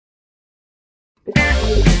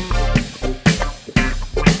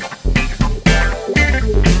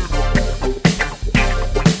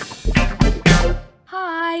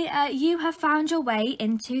found your way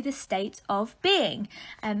into the state of being.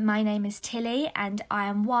 My name is Tilly and I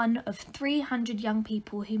am one of 300 young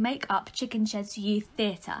people who make up Chickenshed's youth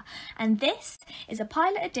theatre. And this is a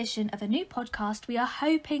pilot edition of a new podcast we are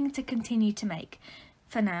hoping to continue to make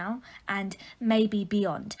for now and maybe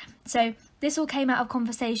beyond. So this all came out of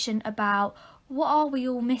conversation about what are we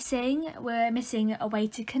all missing? We're missing a way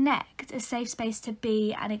to connect, a safe space to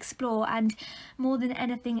be and explore, and more than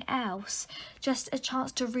anything else, just a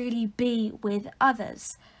chance to really be with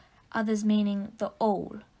others. Others meaning the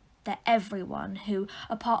all, the everyone who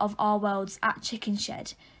are part of our worlds at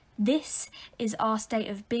Chickenshed. This is our state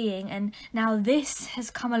of being, and now this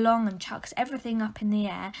has come along and chucks everything up in the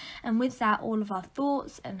air, and with that all of our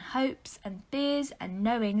thoughts and hopes and fears and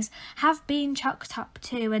knowings have been chucked up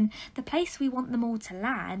too, and the place we want them all to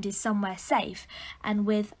land is somewhere safe and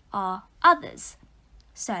with our others.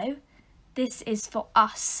 So this is for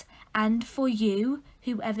us and for you,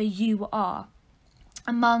 whoever you are.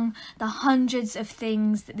 Among the hundreds of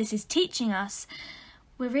things that this is teaching us,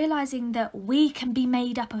 we're realising that we can be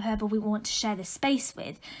made up of whoever we want to share this space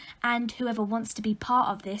with and whoever wants to be part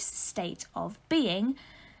of this state of being.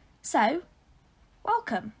 So,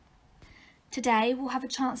 welcome. Today we'll have a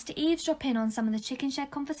chance to eavesdrop in on some of the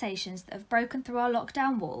Chickenshed conversations that have broken through our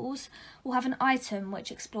lockdown walls. We'll have an item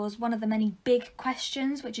which explores one of the many big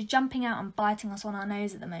questions which are jumping out and biting us on our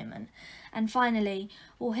nose at the moment. And finally,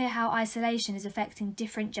 we'll hear how isolation is affecting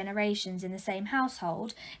different generations in the same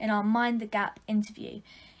household in our Mind the Gap interview.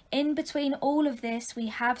 In between all of this, we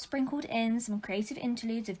have sprinkled in some creative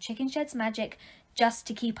interludes of Chickenshed's magic just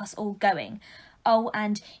to keep us all going. Oh,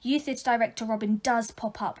 and Youth Theatre Director Robin does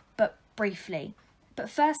pop up, but briefly. But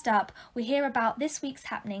first up, we hear about this week's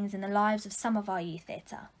happenings in the lives of some of our youth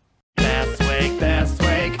theatre. This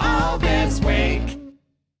week, all this week.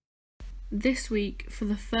 This week, for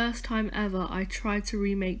the first time ever, I tried to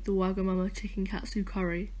remake the Wagamama chicken katsu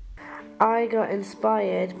curry. I got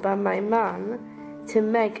inspired by my mum to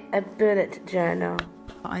make a bullet journal.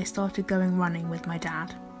 I started going running with my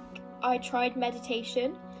dad. I tried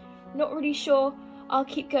meditation. Not really sure I'll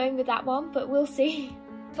keep going with that one, but we'll see.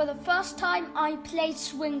 For the first time, I played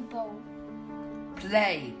swing ball.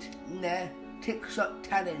 Played the TikTok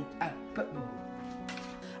talent at football.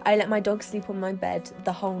 I let my dog sleep on my bed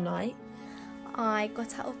the whole night. I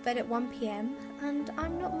got out of bed at 1 p.m. and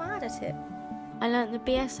I'm not mad at it. I learnt the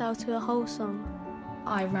BSL to a whole song.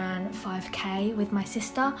 I ran 5k with my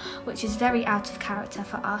sister, which is very out of character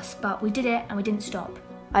for us, but we did it and we didn't stop.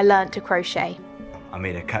 I learnt to crochet. I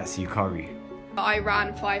made a katsu curry. I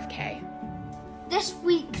ran 5k. This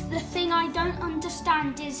week, the thing I don't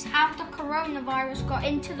understand is how the coronavirus got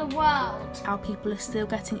into the world. How people are still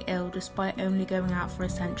getting ill despite only going out for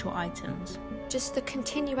essential items. Just the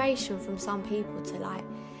continuation from some people to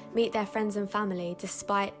meet their friends and family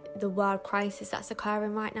despite the world crisis that's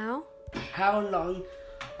occurring right now. How long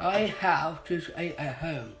I have to stay at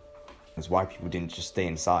home. That's why people didn't just stay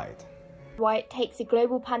inside. Why it takes a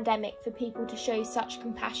global pandemic for people to show such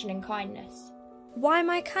compassion and kindness. Why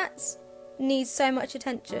my cats need so much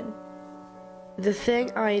attention. The thing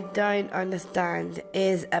I don't understand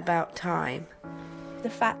is about time. The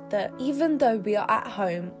fact that even though we are at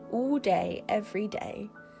home all day, every day,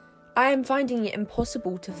 I am finding it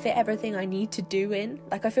impossible to fit everything I need to do in.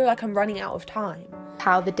 I feel like I'm running out of time.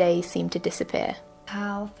 How the days seem to disappear.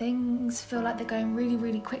 How things feel like they're going really,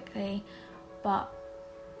 really quickly, but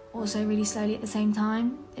also really slowly at the same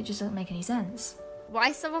time. It just doesn't make any sense.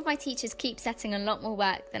 Why some of my teachers keep setting a lot more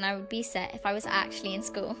work than I would be set if I was actually in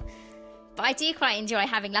school. But I do quite enjoy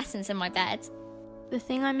having lessons in my bed. The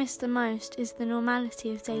thing I miss the most is the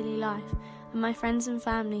normality of daily life and my friends and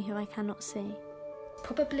family who I cannot see.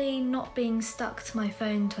 Probably not being stuck to my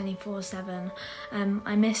phone 24/7.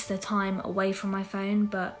 I miss the time away from my phone,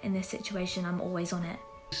 but in this situation I'm always on it.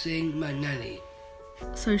 Seeing my nanny.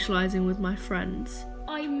 Socialising with my friends.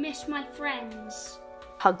 I miss my friends.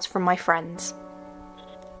 Hugs from my friends.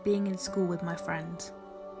 Being in school with my friends.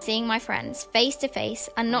 Seeing my friends face to face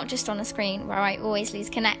and not just on a screen where I always lose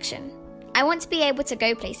connection. I want to be able to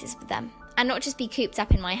go places with them and not just be cooped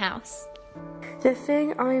up in my house. The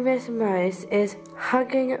thing I miss most is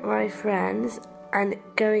hugging my friends and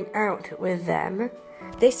going out with them.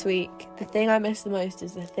 This week, the thing I miss the most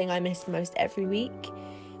is the thing I miss the most every week,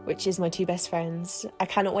 which is my two best friends. I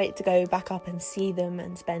cannot wait to go back up and see them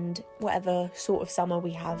and spend whatever sort of summer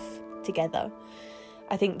we have together.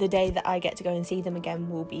 I think the day that I get to go and see them again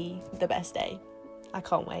will be the best day. I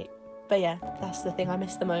can't wait. But yeah, that's the thing I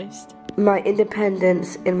miss the most. My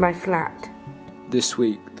independence in my flat. This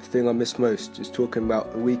week, the thing I miss most is talking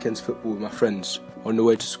about the weekend's football with my friends on the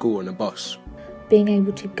way to school on a bus. Being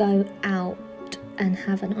able to go out and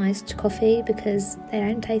have an iced coffee because they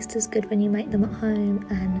don't taste as good when you make them at home,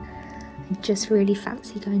 and I just really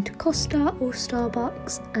fancy going to Costa or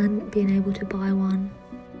Starbucks and being able to buy one.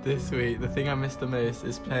 This week, the thing I miss the most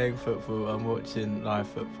is playing football and watching live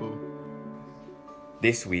football.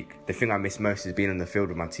 This week, the thing I miss most is being on the field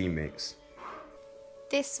with my teammates.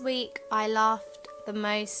 This week, I laughed the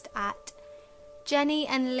most at Jenny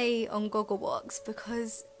and Lee on Gogglebox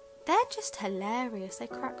because they're just hilarious. They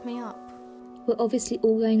crack me up. We're obviously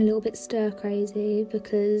all going a little bit stir crazy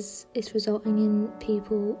because it's resulting in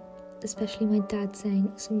people, especially my dad,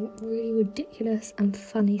 saying some really ridiculous and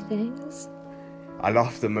funny things. I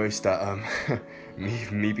laughed the most at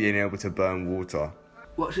me being able to burn water.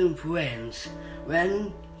 Watching Friends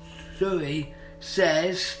when Zoe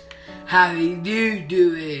says, "How you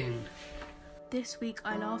doing?" This week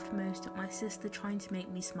I laughed most at my sister trying to make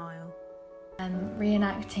me smile.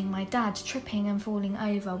 Reenacting my dad tripping and falling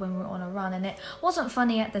over when we were on a run, and it wasn't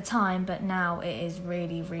funny at the time, but now it is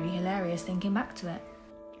really, really hilarious thinking back to it.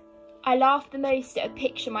 I laughed the most at a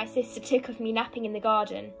picture my sister took of me napping in the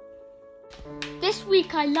garden. This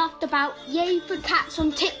week I laughed about yay for cats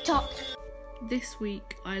on TikTok. This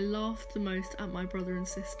week I laughed the most at my brother and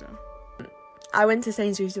sister. I went to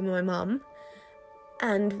Sainsbury's with my mum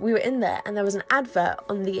and we were in there and there was an advert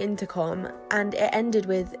on the intercom and it ended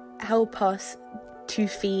with "Help us to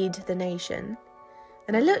feed the nation."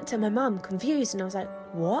 And I looked at my mum confused and I was like,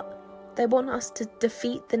 what? They want us to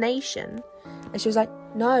defeat the nation? And she was like,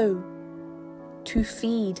 no, to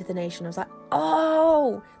feed the nation. I was like,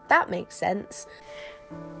 oh, that makes sense.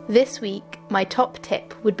 This week, my top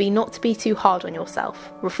tip would be not to be too hard on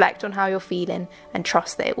yourself. Reflect on how you're feeling and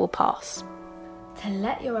trust that it will pass. To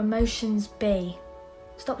let your emotions be.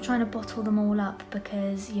 Stop trying to bottle them all up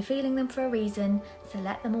because you're feeling them for a reason, so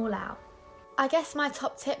let them all out. I guess my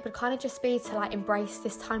top tip would kind of just be to embrace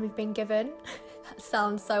this time we've been given. That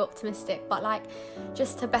sounds so optimistic, but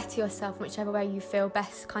just to better yourself in whichever way you feel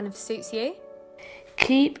best kind of suits you.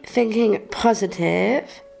 Keep thinking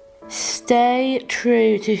positive, stay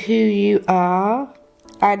true to who you are,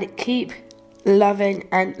 and keep loving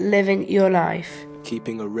and living your life.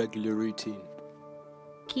 Keeping a regular routine.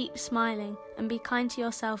 Keep smiling and be kind to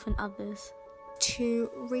yourself and others. To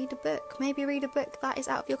read a book. Maybe read a book that is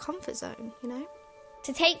out of your comfort zone, you know?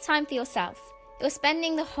 To take time for yourself. You're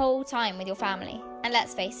spending the whole time with your family, and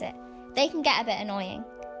let's face it, they can get a bit annoying.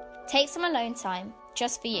 Take some alone time,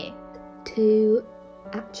 just for you. To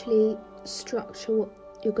actually structure what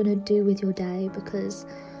you're going to do with your day, because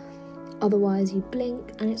otherwise you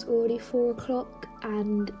blink and it's already 4 o'clock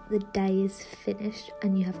and the day is finished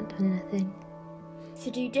and you haven't done anything. To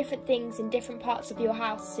do different things in different parts of your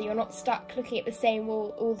house so you're not stuck looking at the same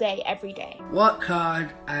wall all day, every day. Work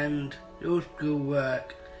hard and your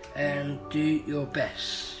schoolwork and do your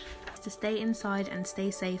best. To stay inside and stay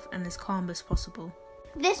safe and as calm as possible.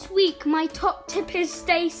 This week my top tip is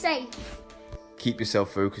stay safe. Keep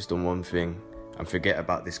yourself focused on one thing and forget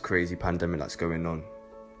about this crazy pandemic that's going on.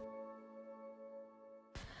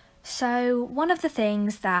 So one of the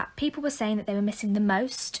things that people were saying that they were missing the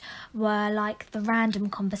most were the random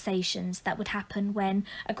conversations that would happen when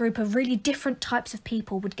a group of really different types of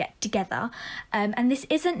people would get together. And this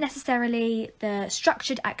isn't necessarily the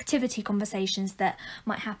structured activity conversations that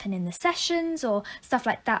might happen in the sessions or stuff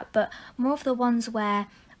like that, but more of the ones where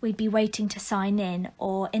we'd be waiting to sign in,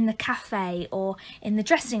 or in the cafe, or in the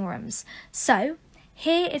dressing rooms. So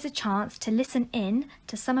here is a chance to listen in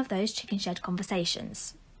to some of those Chickenshed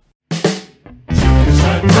conversations.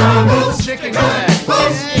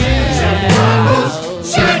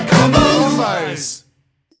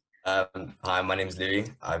 Hi, my name's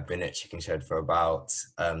Louis. I've been at Chickenshed for about,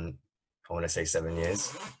 I want to say 7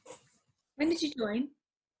 years. When did you join?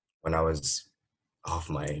 When I was half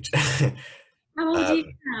my age. How old are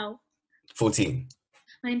you now? 14.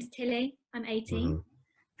 My name's Tilly, I'm 18,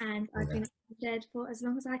 Mm-hmm. and I've been at Chickenshed for as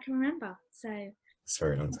long as I can remember, so... It's a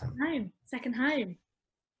very long time. Second home.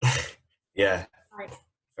 Yeah. Right.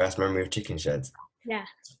 First memory of Chickenshed. Yeah.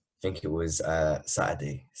 I think it was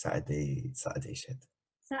Saturday shed.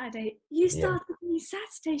 Saturday. You started these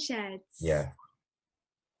Saturday sheds? Yeah.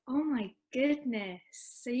 Oh my goodness.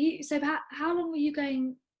 So how long were you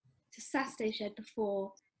going to Saturday shed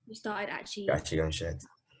before you started actually going shed?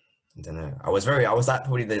 I don't know. I was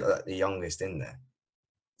probably the youngest in there.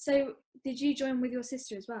 So did you join with your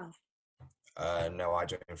sister as well? No, I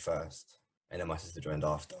joined first, and then my sister joined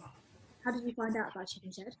after. How did you find out about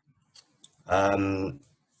Chickenshed?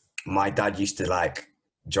 My dad used to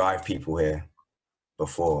drive people here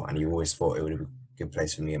before, and he always thought it would be a good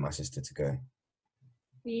place for me and my sister to go.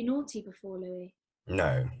 Were you naughty before, Louis?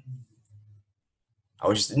 No. I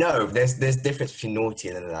was just no. There's difference between naughty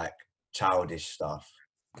and then like childish stuff.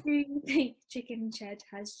 Do you think Chickenshed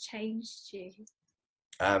has changed you?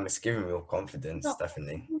 It's given me more confidence, Not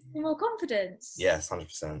definitely. more confidence. Yes,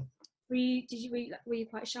 100%. Were you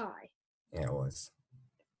quite shy? Yeah, it was.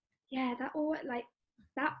 Yeah,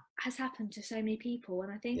 that has happened to so many people,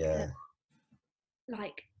 and I think Yeah. that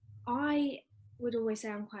like I would always say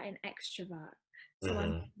I'm quite an extrovert, so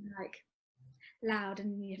I'm like loud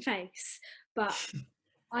and in your face. But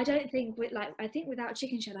I don't think I think without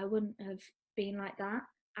Chickenshed I wouldn't have been like that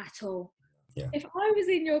at all. Yeah. If I was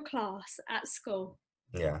in your class at school,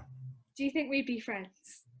 Yeah. do you think we'd be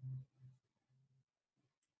friends?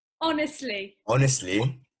 Honestly.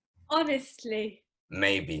 Honestly.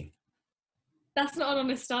 Maybe. That's not an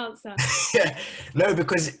honest answer. No,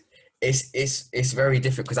 because it's very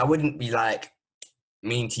different. Because I wouldn't be like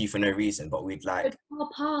mean to you for no reason, but we'd like. But our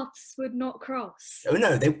paths would not cross. Oh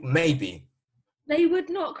no, they maybe. They would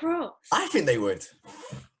not cross. I think they would.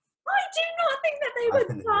 I do not think that they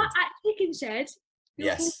would. But at Chickenshed,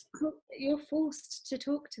 Yes. You're forced to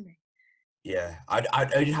talk to me. Yeah,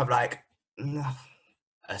 I'd only have like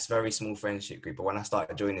a very small friendship group, but when I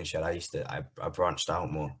started joining Shed, I branched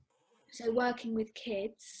out more. So working with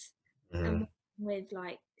kids and with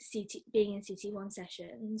like being in CT1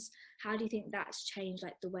 sessions, how do you think that's changed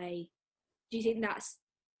like the way? Do you think that's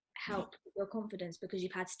helped with your confidence because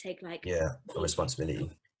you've had to take like a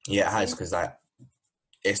responsibility? Yeah, it has, because like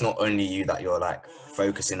it's not only you that you're like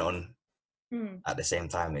focusing on at the same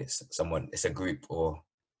time. It's a group or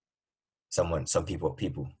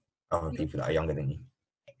other people that are younger than you.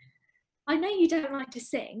 I know you don't like to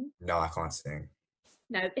sing. No, I can't sing.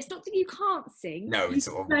 No, it's not that you can't sing. No, it's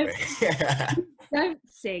all right. You don't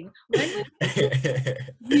sing. When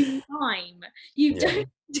you mime. You don't.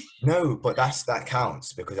 No, but that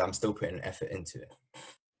counts because I'm still putting effort into it.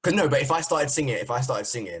 But if I started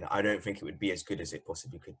singing, I don't think it would be as good as it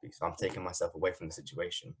possibly could be. So I'm taking myself away from the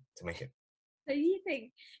situation to make it. So you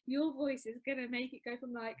think your voice is gonna make it go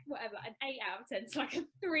from like whatever an 8 out of 10 to like a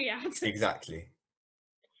 3 out of 10? Exactly.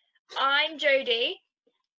 I'm Jodie,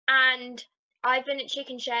 and I've been at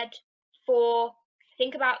Chickenshed for I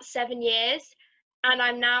think about 7 years, and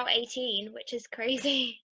I'm now 18, which is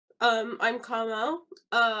crazy. I'm Carmel.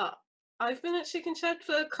 I've been at Chickenshed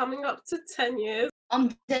for coming up to 10 years.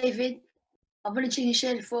 I'm David. I've been at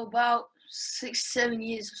Chickenshed for about 6-7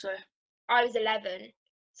 years or so. I was 11,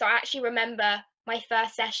 so I actually remember my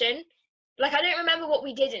first session. Like, I don't remember what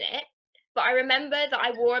we did in it, but I remember that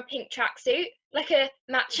I wore a pink tracksuit, like a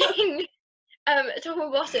matching top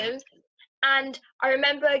and bottoms, and I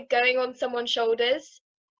remember going on someone's shoulders.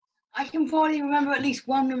 I can probably remember at least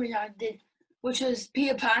one memory that I did, which was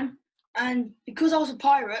Peter Pan, and because I was a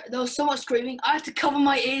pirate, there was so much screaming, I had to cover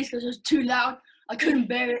my ears because it was too loud. I couldn't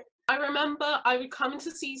bear it. I remember I would come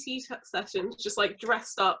into CT sessions just like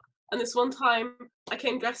dressed up, and this one time I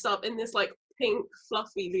came dressed up in this like pink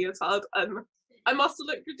fluffy leotard, and I must have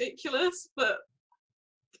looked ridiculous, but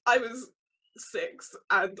I was 6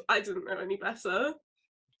 and I didn't know any better.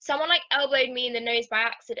 Someone like elbowed me in the nose by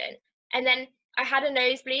accident, and then I had a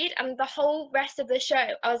nosebleed, and the whole rest of the show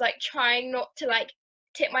I was like trying not to like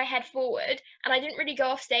tip my head forward, and I didn't really go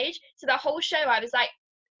off stage, so the whole show I was like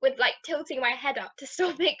with like tilting my head up to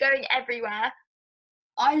stop it going everywhere.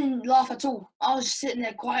 I didn't laugh at all. I was sitting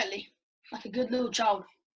there quietly like a good little child.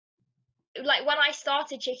 Like when I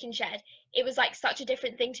started Chickenshed, it was like such a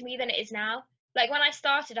different thing to me than it is now. Like when I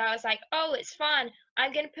started, I was like, oh, it's fun,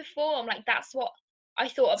 I'm gonna perform, like that's what I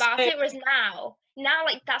thought about it. Whereas now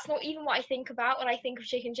like that's not even what I think about when I think of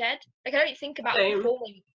Chickenshed. Like I don't think about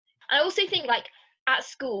performing. I also think like at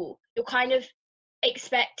school you're kind of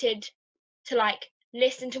expected to like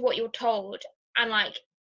listen to what you're told and like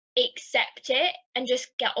accept it and just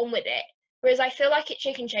get on with it. Whereas I feel like at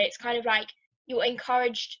Chickenshed it's kind of like you're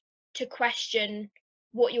encouraged to question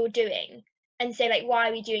what you're doing and say like, why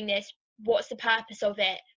are we doing this? What's the purpose of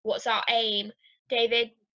it? What's our aim?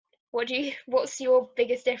 David, what's your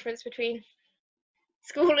biggest difference between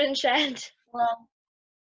school and Shed? Well,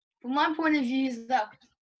 from my point of view is that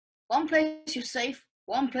one place you're safe,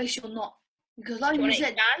 one place you're not. Because like you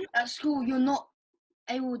said, at school you're not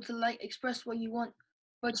able to like express what you want,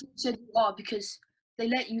 but you said you are because they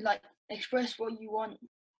let you like express what you want.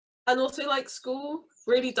 And also like school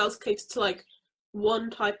really does cater to like one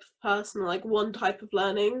type of person, like one type of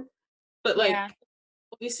learning. But like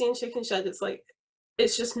obviously in Chickenshed it's like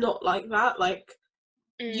it's just not like that. Like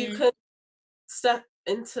you can step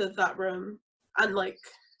into that room and like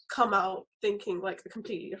come out thinking like a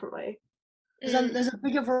completely different way. There's a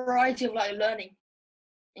bigger variety of like learning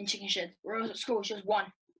in Chickenshed, whereas at school it's just one.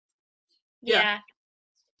 Yeah.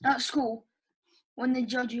 At school, when they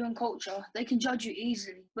judge you on culture, they can judge you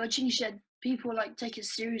easily. But at Chickenshed, people like take it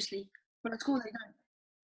seriously. But at school, they don't.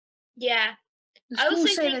 Yeah. The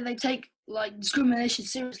schools say that they take like discrimination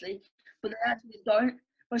seriously, but they actually don't.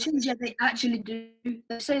 But at Chickenshed, they actually do.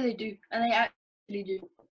 They say they do, and they actually do.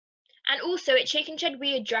 And also at Chickenshed,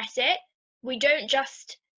 we address it. We don't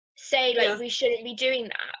just say like we shouldn't be doing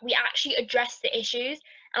that. We actually address the issues,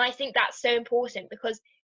 and I think that's so important, because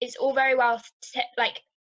it's all very well like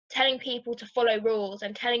telling people to follow rules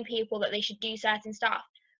and telling people that they should do certain stuff,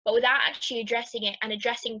 but without actually addressing it and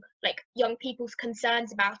addressing like young people's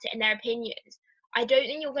concerns about it and their opinions, I don't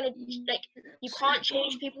think you're gonna like, you can't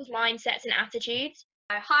change people's mindsets and attitudes.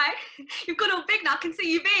 Hi, you've got all big now, I can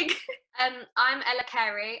see you big. I'm Ella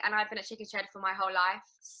Carey, and I've been at Chickenshed for my whole life.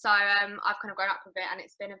 So I've kind of grown up with it, and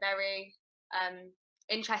it's been a very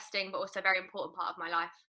interesting but also very important part of my life,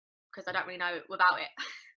 because I don't really know without it.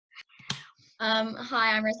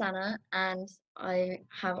 Hi, I'm Rosanna, and I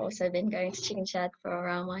have also been going to Chickenshed for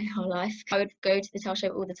around my whole life. I would go to the tail show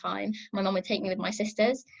all the time. My mum would take me with my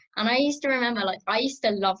sisters, and I used to remember, like, I used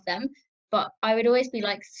to love them, but I would always be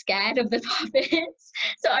like scared of the puppets.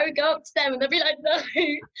 So I would go up to them and they'd be like, no.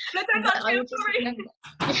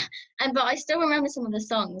 But I still remember some of the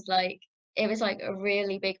songs. Like, it was like a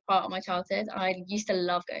really big part of my childhood. I used to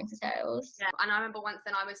love going to Tails. Yeah, and I remember once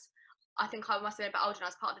then I think I must have been a bit older, and I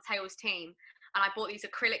was part of the Tails team, and I bought these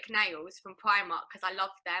acrylic nails from Primark because I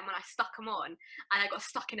loved them, and I stuck them on, and I got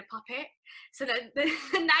stuck in a puppet. So the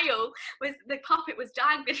puppet was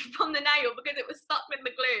dangling from the nail because it was stuck with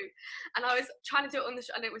the glue, and I was trying to do it on the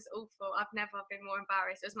and it was awful. I've never been more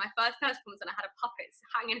embarrassed. It was my first performance, and I had a puppet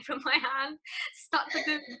hanging from my hand, stuck with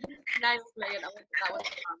the nail glue, and that was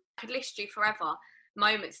fun. I could list you forever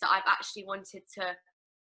moments that I've actually wanted to,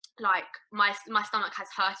 like, my stomach has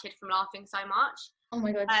hurted from laughing so much. Oh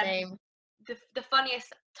my god, same. The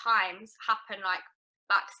funniest times happen like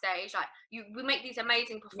backstage. Like, we make these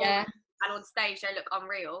amazing performances, and on stage they look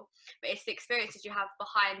unreal, but it's the experiences you have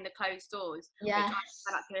behind the closed doors which I find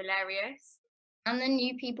actually hilarious. And the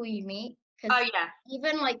new people you meet. Oh yeah.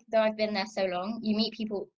 Even like though I've been there so long, you meet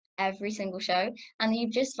people every single show, and you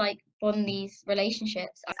just like bond these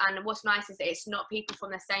relationships. And what's nice is that it's not people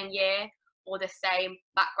from the same year or the same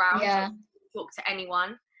background. Yeah. So you can talk to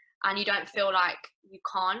anyone, and you don't feel like you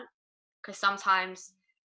can't, because sometimes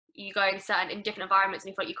you go in different environments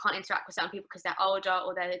and you feel like you can't interact with certain people because they're older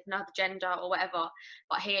or they're another gender or whatever.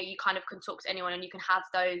 But here you kind of can talk to anyone, and you can have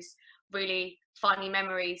those really funny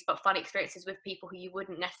memories but fun experiences with people who you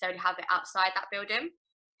wouldn't necessarily have it outside that building.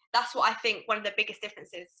 That's what I think one of the biggest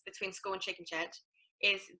differences between school and Chickenshed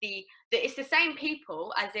is it's the same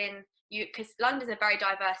people, as in you, because London's a very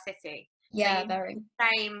diverse city. Yeah, so very.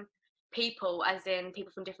 Same people, as in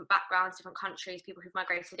people from different backgrounds, different countries, people who've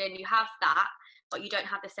migrated in. You have that, but you don't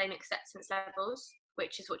have the same acceptance levels,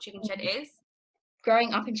 which is what Chickenshed is.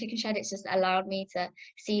 Growing up in Chickenshed, it's just allowed me to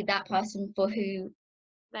see that person for who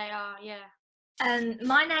they are. Yeah.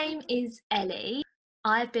 My name is Ellie.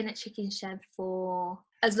 I've been at Chickenshed for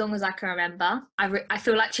as long as I can remember. I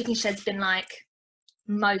feel like Chickenshed's been like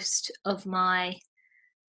most of my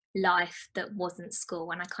life that wasn't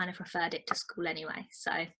school, and I kind of preferred it to school anyway.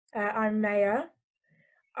 So I'm Maya.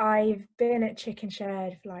 I've been at Chickenshed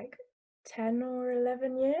for like 10 or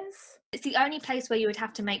 11 years. It's the only place where you would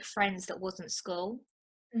have to make friends that wasn't school.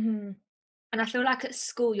 Mm-hmm. And I feel like at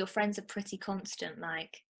school your friends are pretty constant,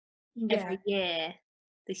 like every year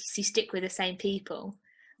you stick with the same people.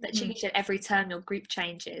 But Chickenshed, every term your group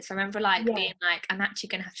changes. I remember being like, I'm actually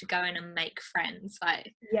going to have to go in and make friends.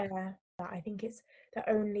 Like, I think it's the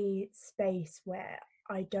only space where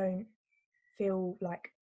I don't feel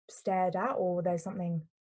like stared at or there's something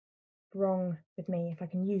wrong with me, if I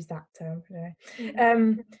can use that term.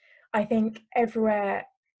 I think everywhere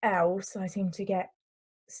else I seem to get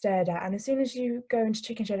stared at, and as soon as you go into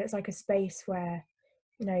Chickenshed, it's like a space where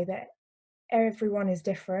that everyone is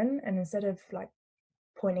different, and instead of like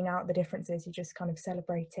pointing out the differences, you just kind of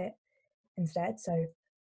celebrate it instead. So,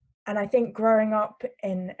 and I think growing up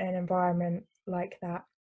in an environment like that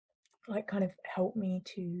like kind of helped me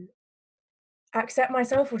to accept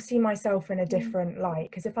myself or see myself in a different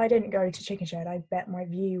light, because if I didn't go to Chickenshed, I bet my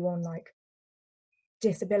view on like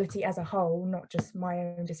disability as a whole, not just my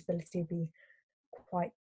own disability, would be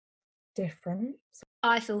quite different.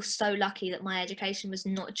 I feel so lucky that my education was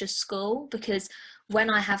not just school, because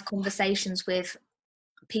when I have conversations with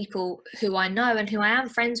people who I know and who I am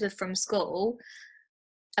friends with from school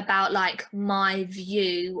about like my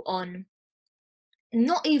view on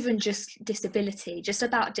not even just disability, just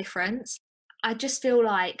about difference, I just feel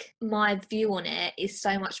like my view on it is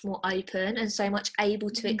so much more open and so much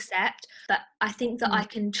able to accept. But I think that I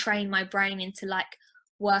can train my brain into like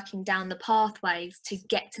working down the pathways to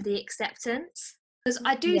get to the acceptance. Because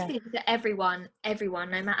I do think that everyone,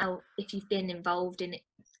 no matter if you've been involved in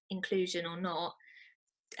inclusion or not,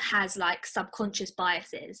 has like subconscious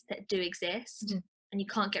biases that do exist, and you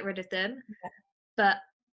can't get rid of them. But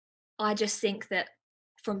I just think that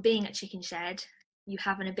from being at Chickenshed, you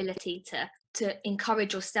have an ability to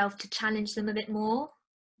encourage yourself to challenge them a bit more.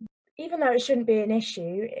 Even though it shouldn't be an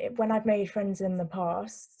issue, when I've made friends in the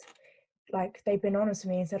past, like they've been honest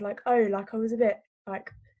with me and said like, oh, like I was a bit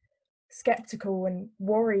like skeptical and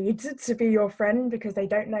worried to be your friend because they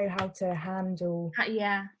don't know how to handle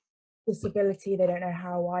disability. They don't know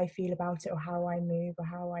how I feel about it or how I move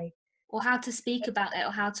or how to speak about it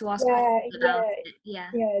or how to ask questions about it. Yeah,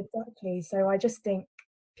 exactly. So I just think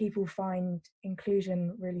people find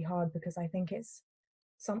inclusion really hard because I think it's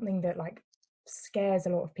something that like scares a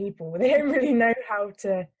lot of people. They don't really know how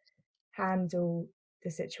to handle the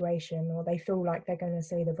situation, or they feel like they're going to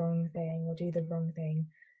say the wrong thing or do the wrong thing.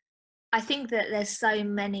 I think that there's so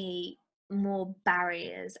many more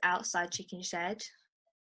barriers outside Chickenshed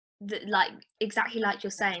that, like, exactly like you're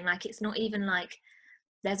saying, like it's not even like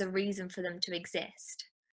there's a reason for them to exist.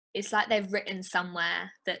 It's like they've written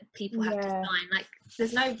somewhere that people have to sign. Like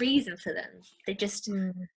there's no reason for them. They just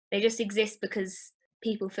exist because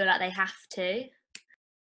people feel like they have to.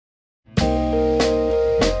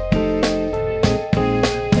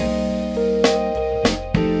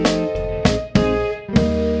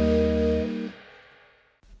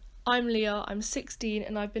 I'm Leah, I'm 16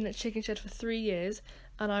 and I've been at Chickenshed for 3 years,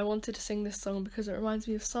 and I wanted to sing this song because it reminds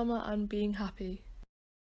me of summer and being happy.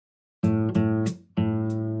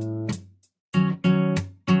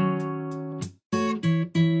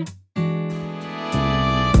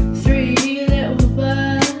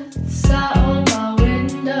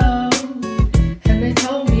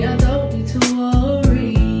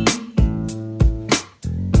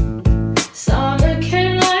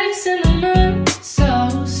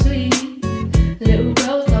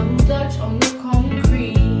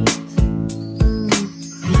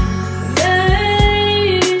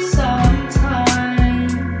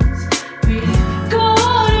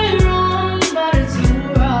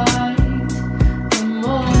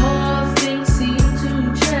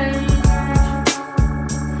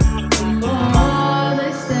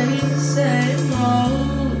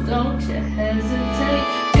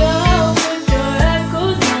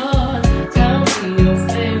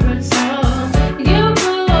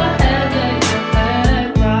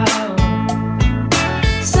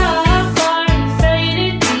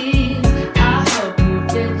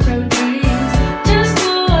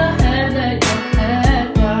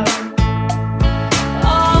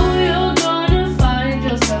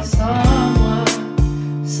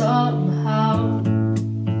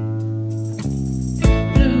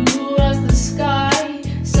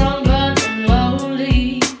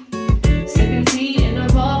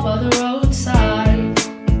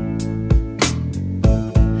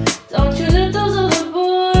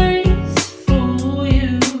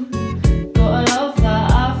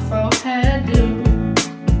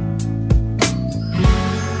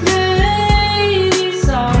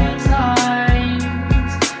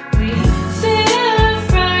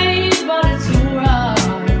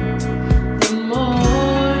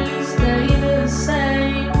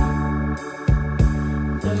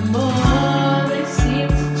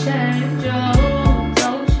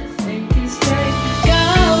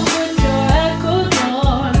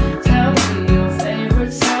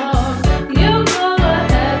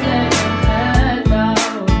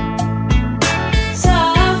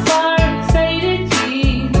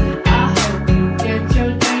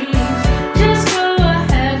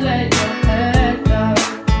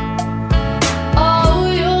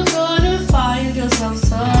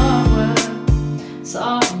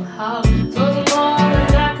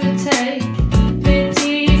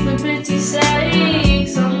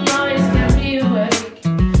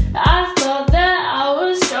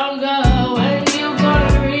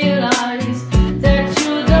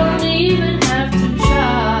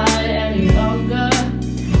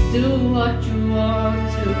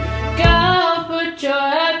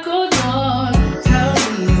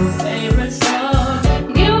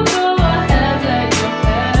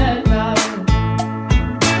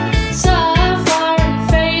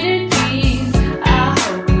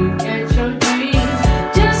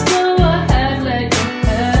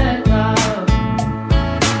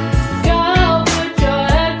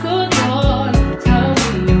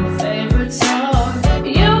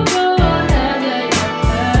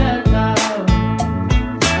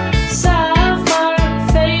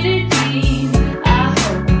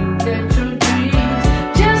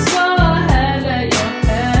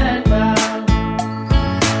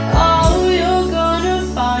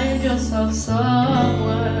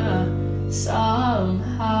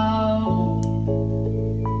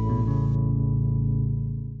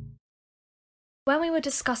 when we were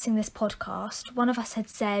discussing this podcast, one of us had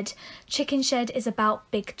said, Chickenshed is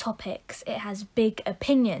about big topics. It has big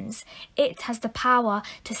opinions. It has the power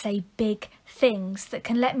to say big things that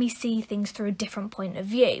can let me see things through a different point of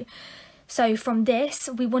view. So from this,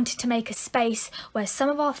 we wanted to make a space where some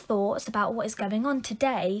of our thoughts about what is going on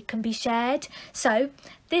today can be shared. So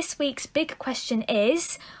this week's big question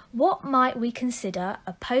is, what might we consider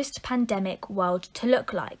a post-pandemic world to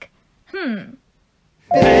look like?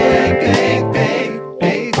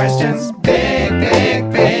 Big questions.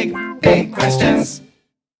 Big questions.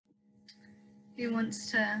 Who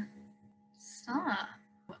wants to start?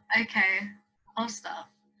 Okay, I'll start.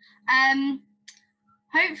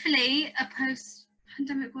 Hopefully a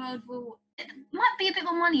post-pandemic world it might be a bit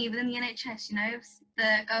more money within the NHS, you know.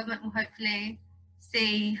 The government will hopefully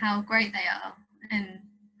see how great they are and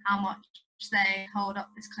how much they hold up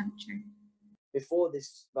this country. Before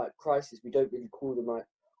this crisis, we don't really call them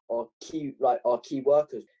our key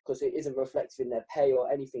workers, because it isn't reflected in their pay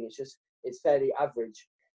or anything. It's fairly average.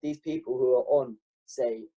 These people who are on,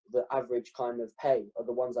 say, the average kind of pay are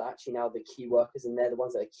the ones that are actually now the key workers, and they're the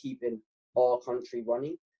ones that are keeping our country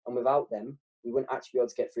running. And without them, we wouldn't actually be able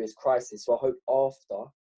to get through this crisis. So I hope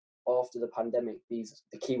after the pandemic,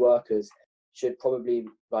 the key workers should probably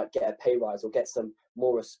get a pay rise or get some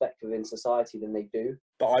more respect within society than they do.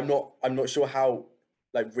 But I'm not sure how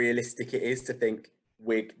realistic it is to think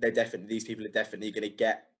these people are definitely going to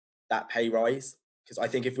get that pay rise, because I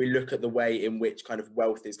think if we look at the way in which kind of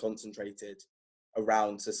wealth is concentrated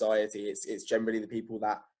around society, it's generally the people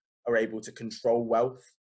that are able to control wealth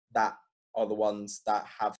that are the ones that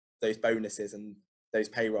have those bonuses and those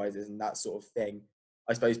pay rises and that sort of thing.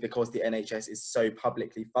 I suppose because the NHS is so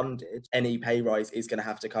publicly funded, any pay rise is going to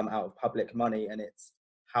have to come out of public money, and it's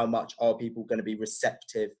how much are people going to be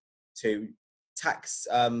receptive to tax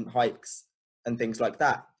hikes and things like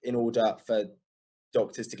that in order for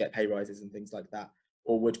doctors to get pay rises and things like that?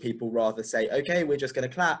 Or would people rather say, okay, we're just going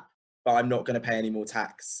to clap, but I'm not going to pay any more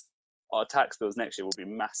tax? Our tax bills next year will be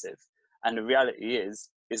massive. And the reality is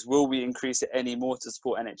will we increase it any more to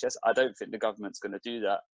support NHS? I don't think the government's going to do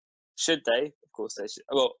that. Should they? Of course they should.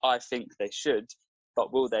 Well, I think they should,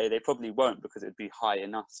 but will they? They probably won't, because it'd be high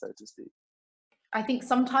enough, so to speak. I think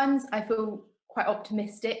sometimes I feel quite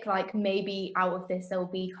optimistic, like maybe out of this there'll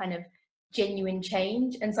be kind of genuine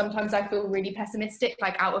change. And sometimes I feel really pessimistic,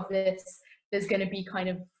 like out of this there's going to be kind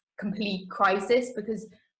of complete crisis, because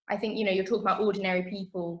I think, you're talking about ordinary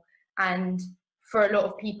people, and for a lot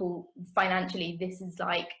of people financially this is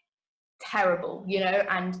terrible,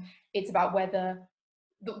 and it's about whether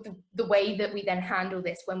the way that we then handle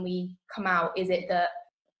this when we come out, is it that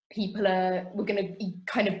we're going to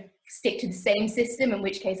kind of stick to the same system, in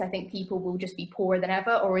which case I think people will just be poorer than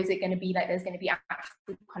ever, or is it going to be there's going to be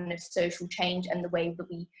actual kind of social change, and the way that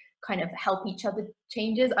we kind of help each other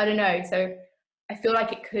changes? I don't know. So I feel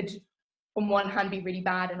like it could on one hand be really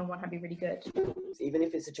bad and on one hand be really good. Even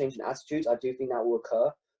if it's a change in attitudes, I do think that will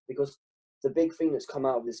occur, because the big thing that's come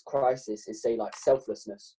out of this crisis is, say,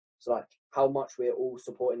 selflessness. So how much we're all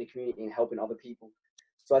supporting the community and helping other people.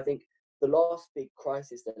 So I think the last big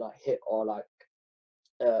crisis that hit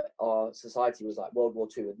our society was World War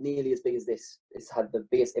II, nearly as big as this. It's had the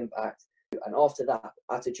biggest impact. And after that,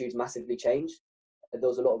 attitudes massively changed. There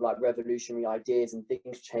was a lot of revolutionary ideas, and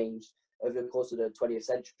things changed over the course of the 20th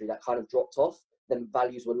century that kind of dropped off. Then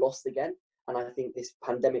values were lost again. And I think this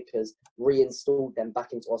pandemic has reinstalled them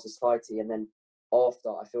back into our society. And then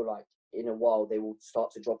after, I feel in a while they will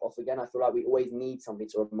start to drop off again. I feel we always need something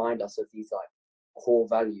to remind us of these core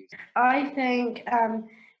values. I think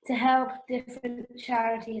to help different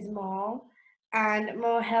charities more, and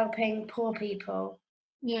more helping poor people.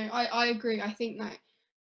 I agree. I think that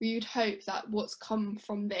we would hope that what's come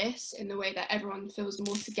from this, in the way that everyone feels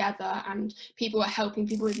more together and people are helping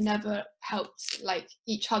people who've never helped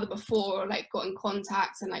each other before, or got in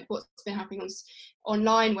contact, and what's been happening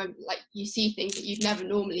online, when you see things that you'd never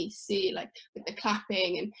normally see, with the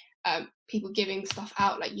clapping and people giving stuff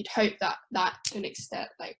out. You'd hope that to an extent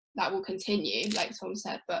that will continue, like Tom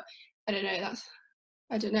said, but I don't know.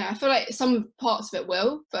 I don't know. I feel some parts of it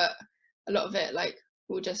will, but a lot of it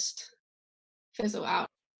will just fizzle out.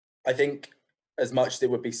 I think as much as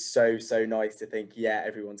it would be so nice to think,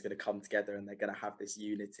 everyone's going to come together and they're going to have this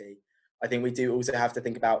unity, I think we do also have to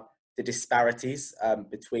think about the disparities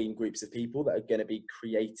between groups of people that are going to be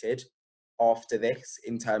created after this,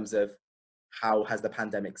 in terms of how has the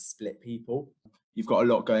pandemic split people. You've got a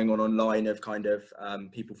lot going on online of kind of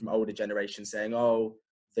people from older generations saying, oh,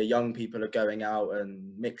 the young people are going out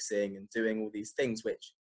and mixing and doing all these things,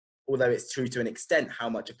 which, although it's true to an extent, how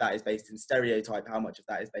much of that is based in stereotype, how much of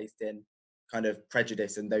that is based in kind of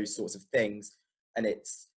prejudice and those sorts of things, and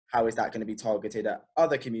it's how is that going to be targeted at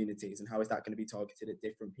other communities, and how is that going to be targeted at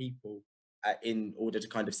different people in order to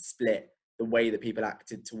kind of split the way that people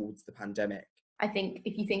acted towards the pandemic. I think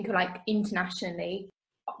if you think like internationally,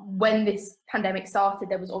 when this pandemic started,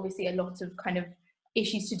 there was obviously a lot of kind of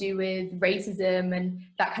issues to do with racism and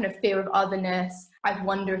that kind of fear of otherness. I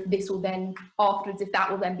wonder if this will then, afterwards, if that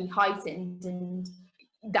will then be heightened, and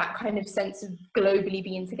that kind of sense of globally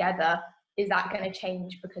being together, is that going to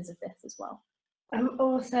change because of this as well?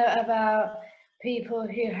 Also about people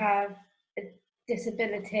who have a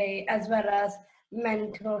disability as well as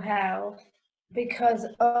mental health, because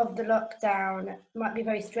of the lockdown, might be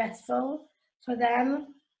very stressful for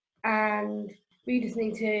them, and we just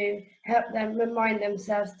need to help them remind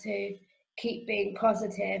themselves to keep being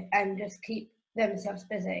positive and just keep themselves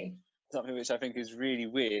busy. Something which I think is really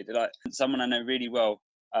weird, like someone I know really well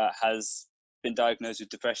has been diagnosed with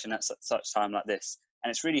depression at such time like this,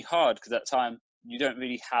 and it's really hard because at that time you don't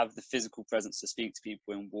really have the physical presence to speak to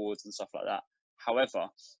people in wards and stuff like that. However,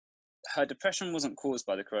 her depression wasn't caused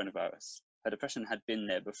by the coronavirus. Her depression had been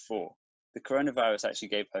there before. The coronavirus actually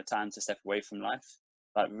gave her time to step away from life,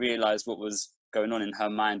 like realize what was going on in her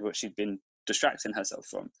mind, what she'd been distracting herself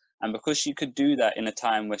from. And because she could do that in a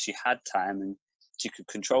time where she had time and she could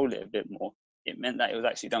control it a bit more, it meant that it was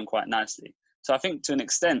actually done quite nicely. So I think to an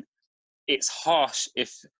extent, it's harsh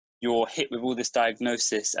if you're hit with all this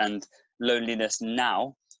diagnosis and loneliness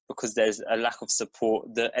now because there's a lack of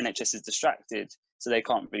support. The NHS is distracted, so they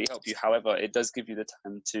can't really help you. However, it does give you the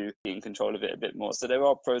time to be in control of it a bit more. So there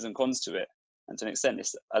are pros and cons to it. And to an extent,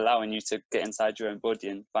 it's allowing you to get inside your own body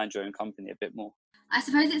and find your own company a bit more. I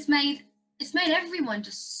suppose it's made everyone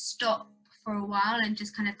just stop for a while and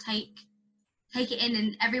just kind of take it in,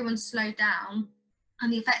 and everyone slowed down.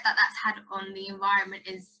 And the effect that that's had on the environment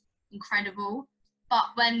is incredible. But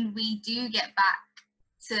when we do get back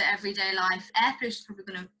to everyday life, air pollution is probably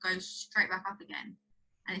going to go straight back up again.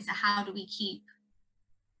 And it's how do we keep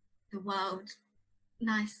the world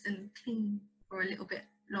nice and clean for a little bit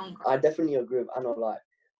longer? I definitely agree with Anna. Like,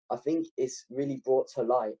 I think it's really brought to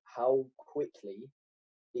light how quickly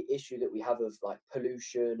the issue that we have of like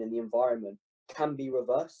pollution and the environment can be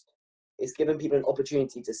reversed. It's given people an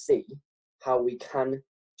opportunity to see how we can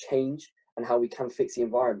change and how we can fix the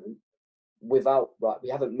environment without, right, we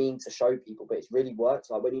haven't mean to show people, but it's really worked.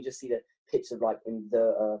 Like when you just see the pictures of like in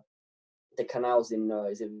the canals in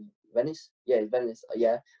is it Venice? Yeah, it's Venice.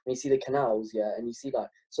 Yeah, when you see the canals, yeah, and you see like,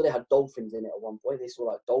 so they had dolphins in it at one point. They saw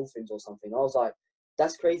like dolphins or something. I was like,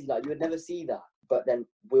 that's crazy. Like you would never see that. But then,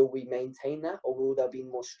 will we maintain that, or will there be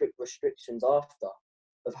more strict restrictions after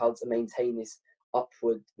of how to maintain this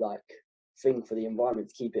upward like thing for the environment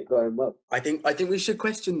to keep it going well? I think we should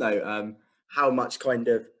question though how much kind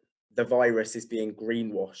of the virus is being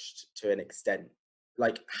greenwashed to an extent.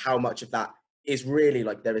 Like how much of that is really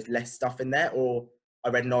like there is less stuff in there, or I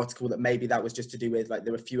read an article that maybe that was just to do with like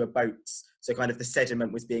there were fewer boats, so kind of the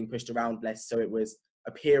sediment was being pushed around less, so it was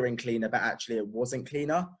appearing cleaner, but actually it wasn't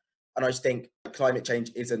cleaner. And I just think climate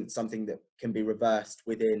change isn't something that can be reversed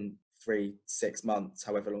within 3-6 months,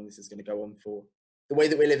 however long this is going to go on for. The way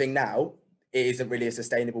that we're living now, it isn't really a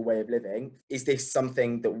sustainable way of living. Is this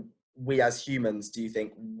something that we as humans, do you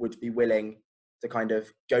think, would be willing to kind of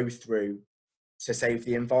go through to save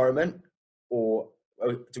the environment? Or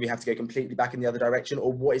do we have to go completely back in the other direction?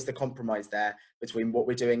 Or what is the compromise there between what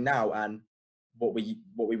we're doing now and what we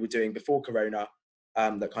were doing before Corona,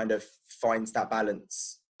 that kind of finds that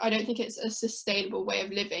balance? I don't think it's a sustainable way of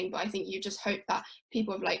living, but I think you just hope that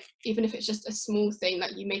people have like, even if it's just a small thing,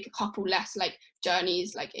 like you make a couple less like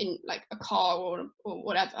journeys, like in like a car or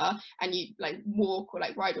whatever, and you like walk or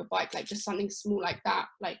like ride your bike, like just something small like that,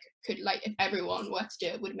 like could, like if everyone were to do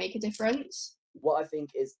it, would make a difference. What I think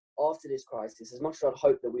is after this crisis, as much as I'd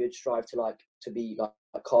hope that we would strive to be like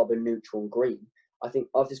carbon neutral and green, I think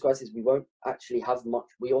after this crisis we won't actually have much.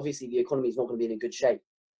 Obviously the economy is not going to be in a good shape.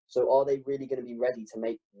 So are they really going to be ready to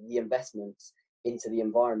make the investments into the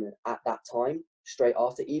environment at that time, straight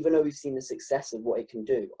after? Even though we've seen the success of what it can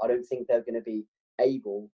do, I don't think they're going to be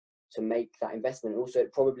able to make that investment. Also,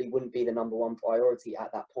 it probably wouldn't be the number one priority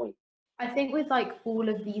at that point. I think with like all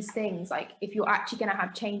of these things, like if you're actually going to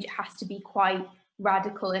have change, it has to be quite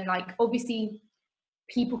radical. And like obviously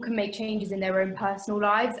people can make changes in their own personal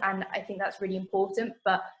lives, and I think that's really important,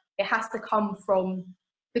 but it has to come from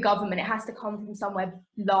the government. It has to come from somewhere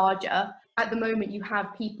larger. At the moment, you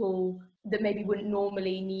have people that maybe wouldn't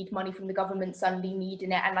normally need money from the government suddenly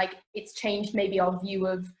needing it, and like it's changed maybe our view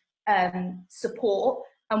of support,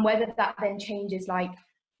 and whether that then changes, like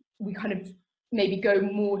we kind of maybe go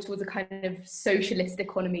more towards a kind of socialist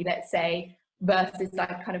economy, let's say, versus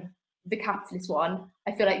like kind of the capitalist one.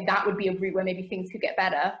 I feel like that would be a route where maybe things could get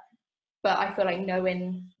better. But I feel like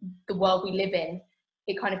knowing the world we live in,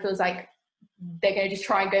 it kind of feels like they're going to just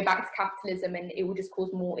try and go back to capitalism, and it will just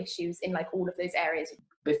cause more issues in like all of those areas.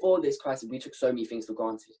 Before this crisis, we took so many things for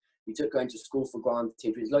granted. We took going to school for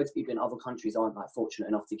granted, which loads of people in other countries aren't like fortunate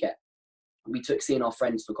enough to get. We took seeing our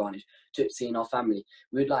friends for granted, took seeing our family.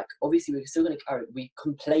 We would like, obviously we're still going to carry, we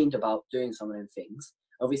complained about doing some of them things.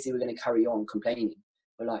 Obviously we're going to carry on complaining,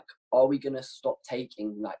 but like, are we going to stop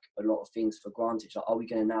taking like a lot of things for granted? Like, are we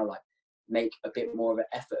going to now like make a bit more of an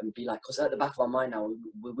effort and be like, because at the back of our mind now,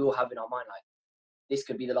 we will have in our mind like, this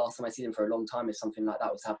could be the last time I see them for a long time if something like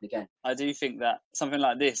that was to happen again. I do think that something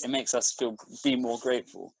like this, it makes us be more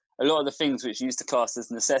grateful. A lot of the things which used to class as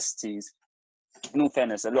necessities, in all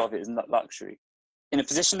fairness, a lot of it is not luxury. In a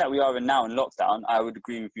position that we are in now in lockdown, I would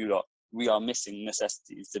agree with you lot. We are missing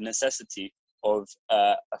necessities. The necessity of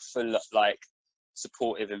a full, like,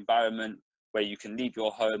 supportive environment where you can leave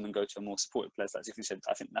your home and go to a more supportive place, like Chickenshed,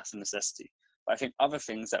 I think that's a necessity. But I think other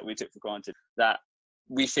things that we took for granted, that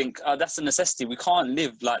we think, oh, that's a necessity, we can't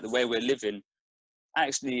live like the way we're living.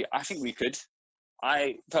 Actually, I think we could.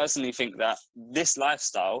 I personally think that this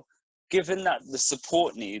lifestyle, given that the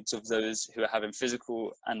support needs of those who are having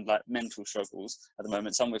physical and like mental struggles at the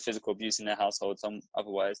moment, some with physical abuse in their household, some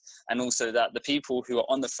otherwise, and also that the people who are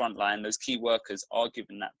on the front line, those key workers, are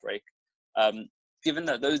given that break. Given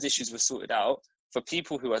that those issues were sorted out, for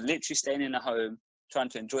people who are literally staying in a home, trying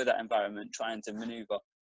to enjoy that environment, trying to maneuver,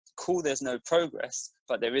 cool, there's no progress,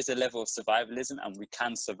 but there is a level of survivalism and we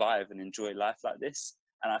can survive and enjoy life like this.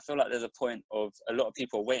 And I feel like there's a point of a lot of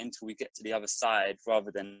people waiting until we get to the other side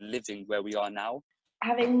rather than living where we are now.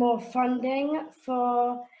 Having more funding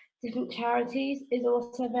for different charities is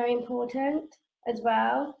also very important as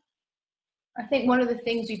well. I think one of the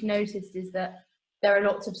things we've noticed is that there are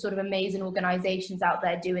lots of sort of amazing organisations out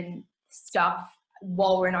there doing stuff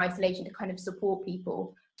while we're in isolation to kind of support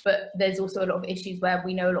people. But there's also a lot of issues where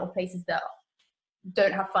we know a lot of places that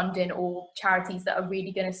don't have funding or charities that are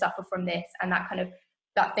really going to suffer from this, and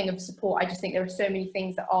that thing of support. I just think there are so many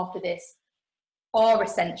things that after this are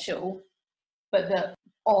essential, but that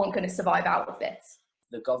aren't going to survive out of this.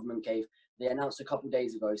 The government they announced a couple of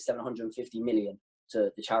days ago 750 million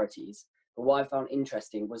to the charities. But what I found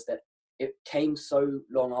interesting was that it came so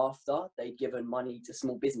long after they'd given money to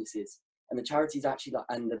small businesses. And the charities actually,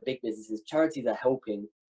 and the big businesses, charities are helping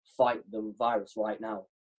fight the virus right now.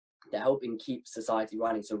 They're helping keep society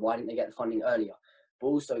running. So why didn't they get the funding earlier? But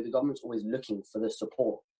also the government's always looking for the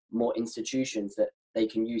support, more institutions that they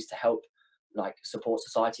can use to help like support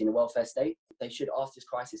society in a welfare state. They should, after this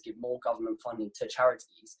crisis, give more government funding to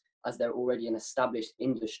charities, as they're already an established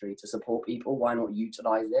industry to support people. Why not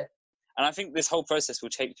utilize it? And I think this whole process will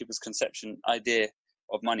change people's idea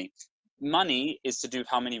of money. Money is to do with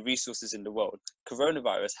how many resources in the world.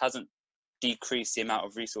 Coronavirus hasn't decreased the amount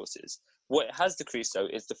of resources. What it has decreased, though,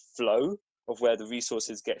 is the flow of where the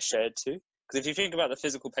resources get shared to. Because if you think about the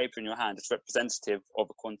physical paper in your hand, it's representative of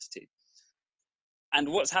a quantity. And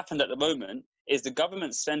what's happened at the moment is the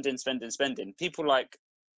government spending. People like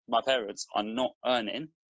my parents are not earning,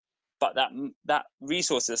 but that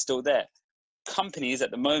resources are still there. Companies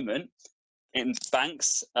at the moment, in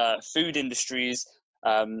banks, food industries,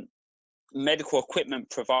 medical equipment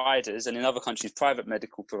providers, and in other countries, private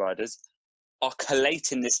medical providers, are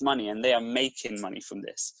collating this money and they are making money from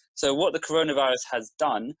this. So what the coronavirus has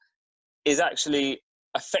done is actually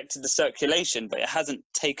affected the circulation, but it hasn't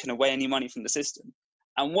taken away any money from the system.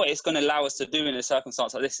 And what it's going to allow us to do in a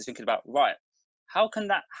circumstance like this is thinking about, right, how can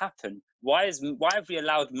that happen? Why have we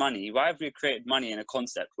allowed money? Why have we created money in a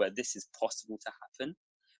concept where this is possible to happen?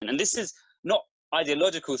 And this is not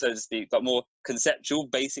ideological, so to speak, but more conceptual,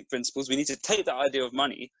 basic principles. We need to take that idea of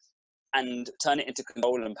money and turn it into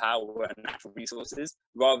control and power and natural resources,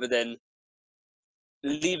 rather than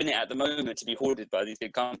leaving it at the moment to be hoarded by these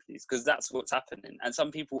big companies, because that's what's happening. And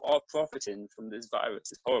some people are profiting from this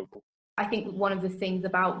virus. It's horrible. I think one of the things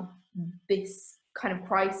about this kind of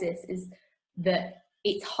crisis is that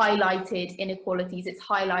it's highlighted inequalities, it's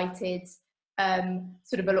highlighted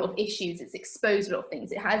sort of a lot of issues, it's exposed a lot of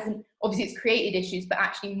things. It hasn't, obviously it's created issues, but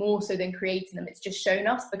actually more so than creating them, it's just shown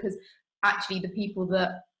us, because actually the people that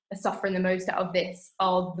are suffering the most out of this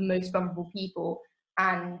are the most vulnerable people.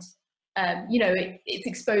 And you know, it's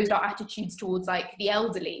exposed our attitudes towards like the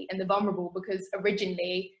elderly and the vulnerable, because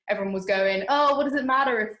originally everyone was going, oh, what does it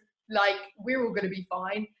matter if like we're all going to be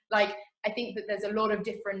fine? Like, I think that there's a lot of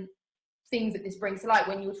different things that this brings to light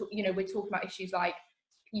when we're talking about issues like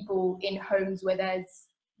people in homes where there's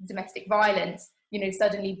domestic violence. You know,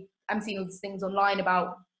 suddenly I'm seeing all these things online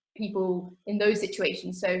about people in those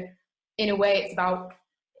situations. So in a way it's about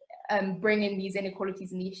bringing these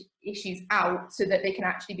inequalities and these issues out so that they can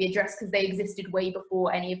actually be addressed, because they existed way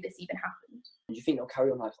before any of this even happened. Do you think they'll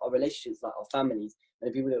carry on, like our relationships, like our families and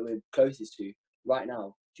the people that we're closest to right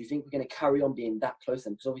now? Do you think we're going to carry on being that close to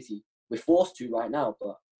them? Because obviously we're forced to right now,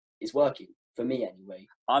 but it's working, for me anyway.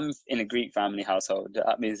 I'm in a Greek family household.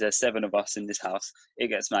 That means there's 7 of us in this house. It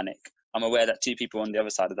gets manic. I'm aware that 2 people on the other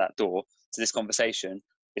side of that door to this conversation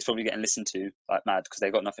is probably getting listened to like mad because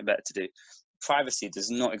they've got nothing better to do. Privacy does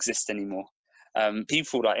not exist anymore.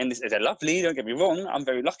 People like in this, they're lovely, don't get me wrong, I'm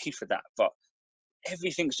very lucky for that, but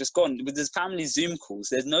everything's just gone. With this family Zoom calls,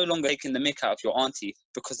 there's no longer taking the mick out of your auntie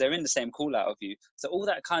because they're in the same call out of you. So all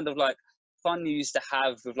that kind of like fun you used to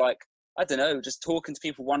have with like, I don't know, just talking to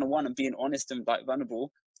people one-on-one and being honest and like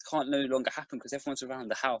vulnerable can't no longer happen because everyone's around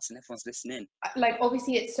the house and everyone's listening. Like,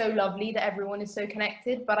 obviously it's so lovely that everyone is so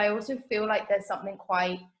connected, but I also feel like there's something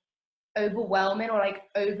quite overwhelming or like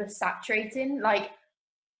oversaturating. Like,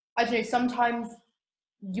 I don't know, sometimes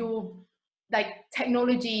you're like,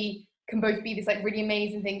 technology can both be this like really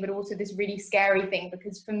amazing thing but also this really scary thing,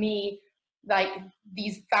 because for me, like,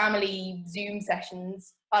 these family Zoom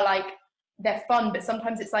sessions are like, they're fun, but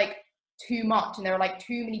sometimes it's like too much and there are like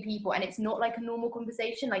too many people and it's not like a normal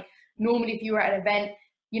conversation. Like, normally if you were at an event,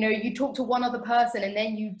 you know, you talk to one other person and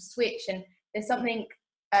then you switch, and there's something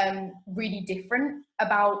really different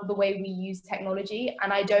about the way we use technology.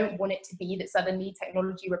 And I don't want it to be that suddenly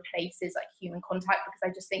technology replaces like human contact, because I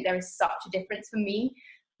just think there is such a difference. For me,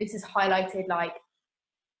 this has highlighted like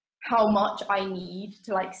how much I need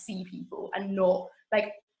to like see people and not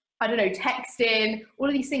like, I don't know, texting, all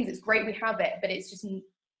of these things. It's great we have it, but it's just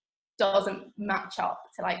doesn't match up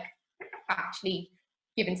to like actually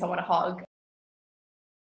giving someone a hug.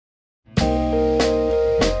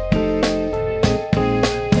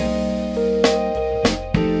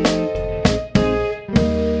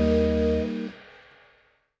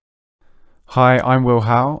 Hi, I'm Will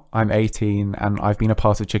Howe, I'm 18 and I've been a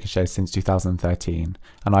part of Chickenshed since 2013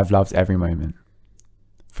 and I've loved every moment.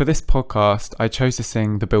 For this podcast, I chose to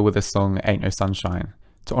sing the Bill Withers song Ain't No Sunshine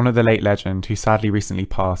to honour the late legend who sadly recently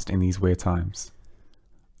passed in these weird times.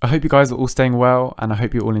 I hope you guys are all staying well and I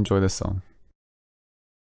hope you all enjoy this song.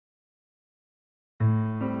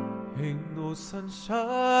 Ain't no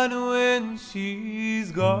sunshine when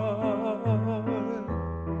she's gone.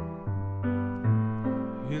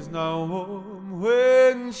 It's not warm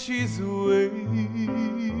when she's away.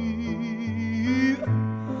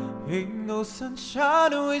 Ain't no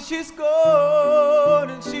sunshine when she's gone,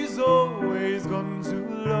 and she's always gone too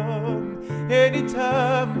long.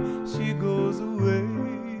 Anytime she goes away,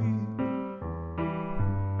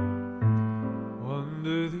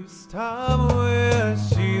 wonder this time where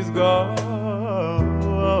she's gone.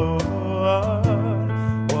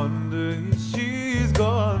 Wonder if she's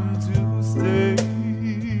gone to stay.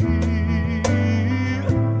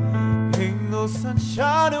 Ain't no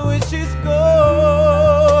sunshine when she's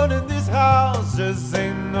gone, and this house just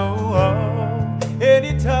ain't no home.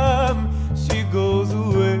 Anytime she goes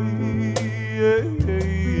away,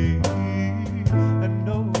 I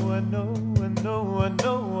know, I know, I know, I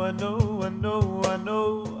know, I know, I know, I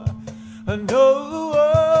know, I know,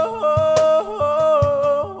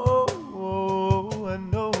 I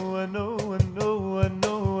know, I know, I know, I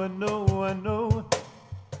know, I know, I know.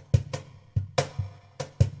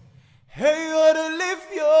 Hey, gotta leave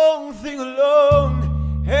your thing alone.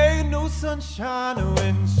 Ain't no sunshine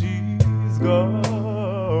when she's gone.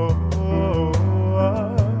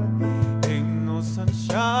 Ain't no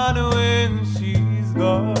sunshine when she's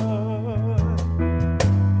gone.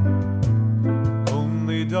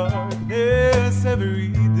 Only darkness every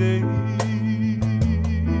day.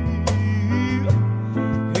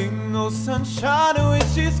 Ain't no sunshine when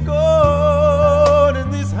she's gone,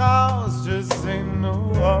 and this house just ain't no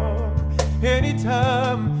home.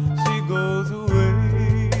 Anytime she goes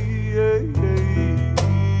away,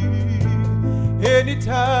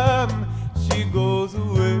 anytime she goes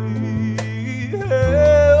away,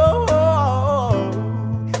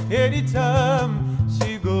 anytime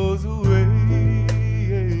she goes away.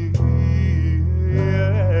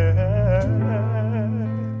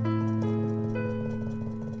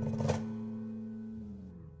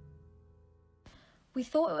 We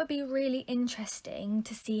thought it would be really interesting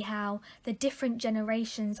to see how the different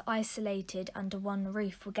generations isolated under one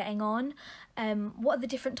roof were getting on. What are the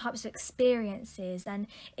different types of experiences, and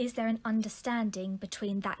is there an understanding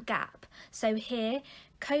between that gap? So here,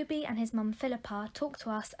 Kobe and his mum Philippa talk to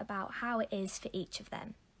us about how it is for each of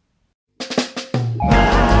them.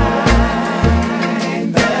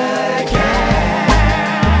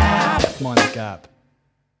 Mind the gap.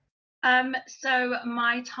 So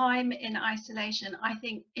my time in isolation, I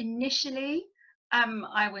think initially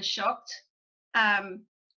I was shocked and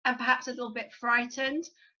perhaps a little bit frightened,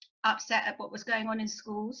 upset at what was going on in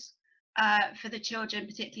schools for the children,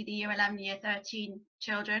 particularly the Year 11, Year 13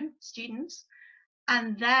 children, students.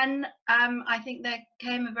 And then I think there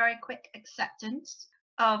came a very quick acceptance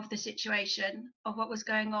of the situation, of what was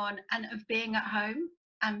going on, and of being at home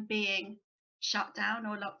and being shut down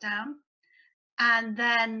or locked down. And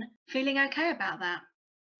then feeling okay about that,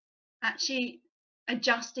 actually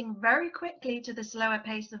adjusting very quickly to the slower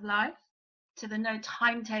pace of life, to the no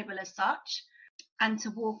timetable as such, and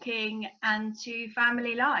to walking and to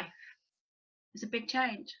family life. It's a big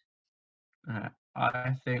change.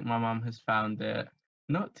 I think my mum has found it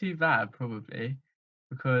not too bad, probably,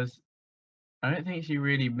 because I don't think she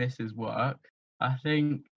really misses work. I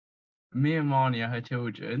think me and Marnie are her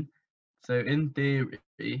children, so in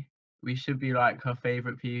theory, we should be like her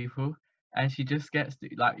favourite people. And she just gets to,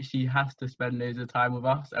 like, she has to spend loads of time with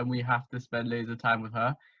us, and we have to spend loads of time with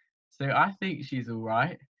her. So I think she's all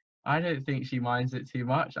right. I don't think she minds it too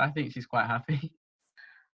much. I think she's quite happy.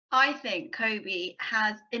 I think Kobe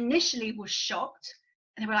has initially was shocked,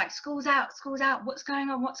 and they were like, school's out, what's going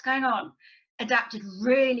on, what's going on? Adapted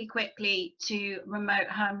really quickly to remote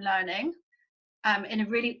home learning in a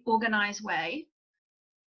really organized way.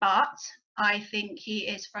 But I think he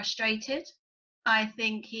is frustrated. I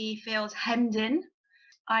think he feels hemmed in.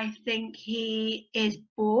 I think he is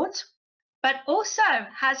bored, but also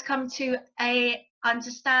has come to a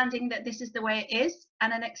understanding that this is the way it is,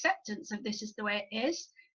 and an acceptance of this is the way it is,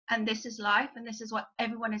 and this is life, and this is what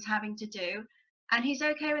everyone is having to do, and he's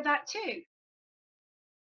okay with that too,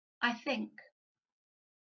 I think.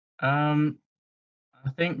 I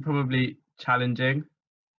think probably challenging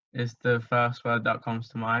is the first word that comes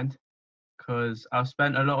to mind, because I've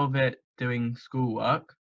spent a lot of it doing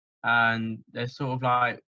schoolwork, and there's sort of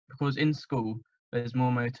like, because in school there's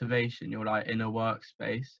more motivation, you're like in a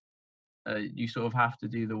workspace, you sort of have to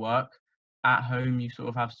do the work. At home you sort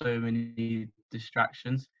of have so many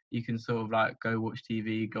distractions, you can sort of like go watch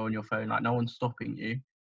TV, go on your phone, like no one's stopping you.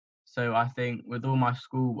 So I think with all my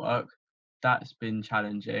schoolwork, that's been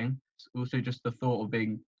challenging. It's also just the thought of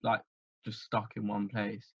being like just stuck in one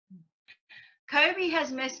place. Kobe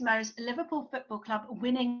has missed most Liverpool Football Club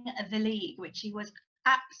winning the league, which he was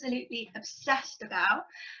absolutely obsessed about,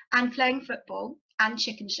 and playing football, and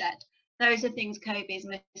Chickenshed. Those are things Kobe's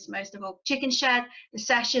missed most of all. Chickenshed, the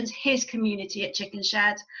sessions, his community at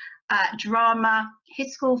Chickenshed, drama,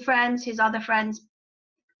 his school friends, his other friends,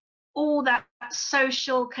 all that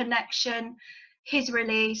social connection, his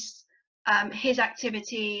release, his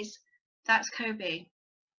activities. That's Kobe.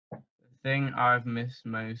 The thing I've missed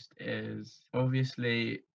most is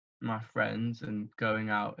obviously my friends and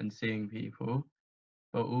going out and seeing people,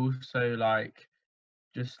 but also like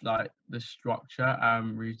just like the structure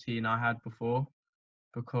and routine I had before,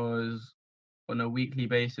 because on a weekly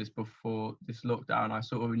basis before this lockdown, I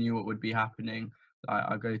sort of knew what would be happening. Like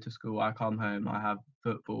I go to school, I come home, I have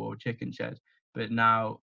football or Chickenshed. But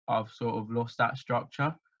now I've sort of lost that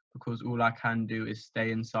structure because all I can do is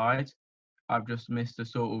stay inside. I've just missed a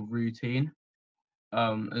sort of routine.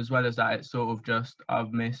 As well as that, it's sort of just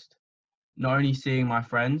I've missed not only seeing my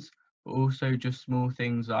friends, but also just small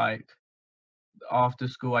things like after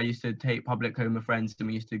school I used to take public home with friends and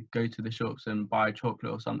we used to go to the shops and buy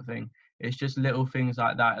chocolate or something. It's just little things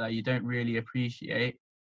like that that you don't really appreciate,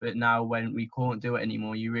 but now when we can't do it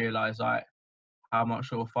anymore, you realize like how much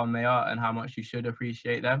sort of fun they are and how much you should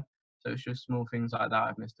appreciate them. So it's just small things like that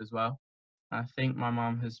I've missed as well. I think my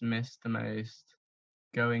mum has missed the most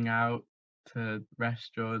going out to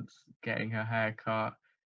restaurants, getting her hair cut,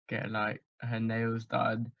 getting like her nails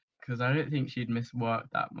done, because I don't think she'd miss work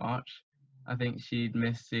that much. I think she'd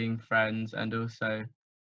miss seeing friends and also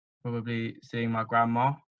probably seeing my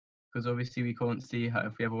grandma, because obviously we can't see her.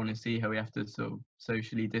 If we ever want to see her, we have to sort of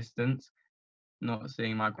socially distance. Not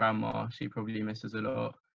seeing my grandma, she probably misses a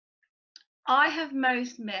lot. I have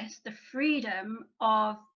most missed the freedom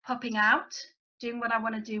of popping out, doing what I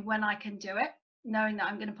want to do when I can do it, knowing that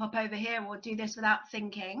I'm going to pop over here or do this without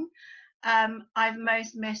thinking. I've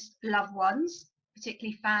most missed loved ones,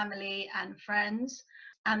 particularly family and friends,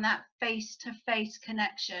 and that face-to-face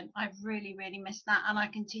connection. I've really, really missed that, and I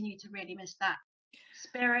continue to really miss that.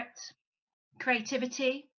 Spirit,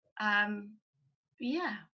 creativity,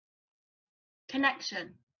 yeah,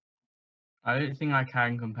 connection. I don't think I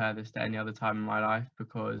can compare this to any other time in my life,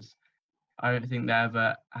 because I don't think there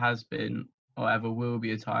ever has been or ever will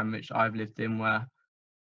be a time which I've lived in where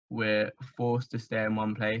we're forced to stay in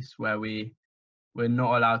one place, where we're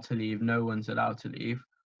not allowed to leave, no one's allowed to leave.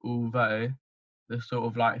 Although the sort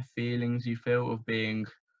of like feelings you feel of being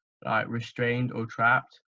like restrained or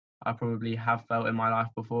trapped, I probably have felt in my life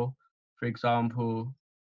before. For example,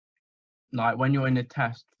 like when you're in a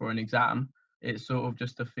test for an exam, it's sort of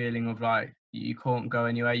just a feeling of like you can't go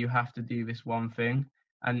anywhere, you have to do this one thing.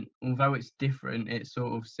 And although it's different, it's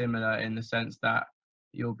sort of similar in the sense that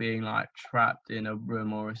you're being like trapped in a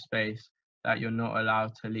room or a space that you're not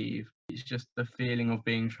allowed to leave. It's just the feeling of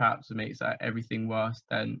being trapped that makes like everything worse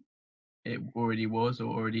than it already was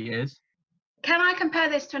or already is. Can I compare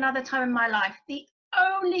this to another time in my life? The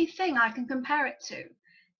only thing I can compare it to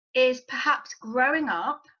is perhaps growing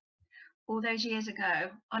up all those years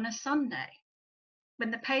ago on a Sunday,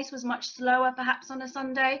 when the pace was much slower, perhaps on a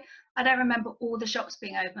Sunday. I don't remember all the shops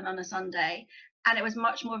being open on a Sunday, and it was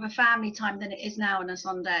much more of a family time than it is now on a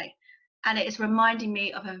Sunday. And it is reminding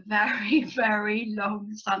me of a very, very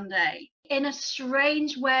long Sunday. In a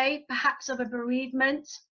strange way, perhaps of a bereavement.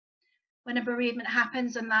 When a bereavement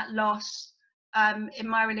happens and that loss, in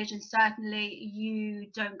my religion, certainly you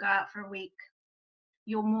don't go out for a week.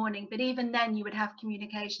 You're mourning, but even then you would have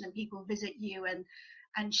communication and people visit you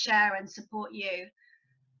and share and support you.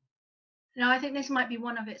 Now, I think this might be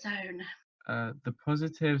one of its own. The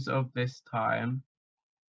positives of this time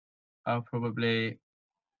are probably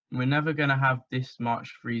we're never going to have this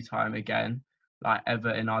much free time again, like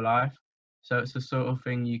ever in our life. So it's the sort of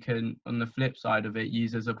thing you can, on the flip side of it,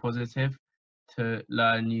 use as a positive to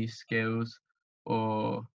learn new skills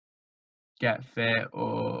or get fit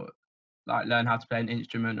or like learn how to play an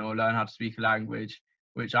instrument or learn how to speak a language,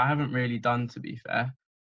 which I haven't really done, to be fair,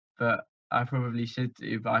 but I probably should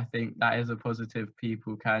do. But I think that is a positive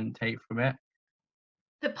people can take from it.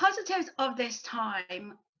 The positives of this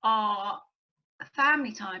time are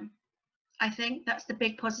family time. I think that's the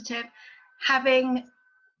big positive. Having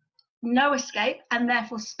no escape and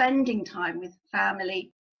therefore spending time with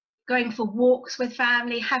family, going for walks with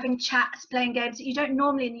family, having chats, playing games that you don't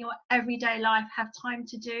normally in your everyday life have time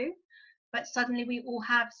to do. But suddenly we all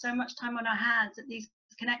have so much time on our hands that these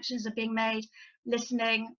connections are being made,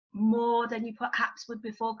 listening more than you perhaps would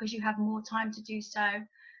before because you have more time to do so.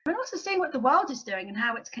 And also seeing what the world is doing and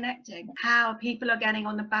how it's connecting, how people are getting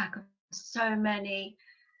on the back of so many,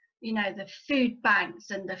 you know, the food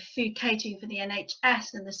banks and the food catering for the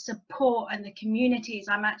NHS and the support and the communities.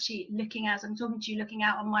 I'm actually looking, as I'm talking to you, looking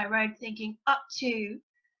out on my road thinking up to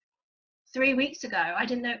 3 weeks ago, I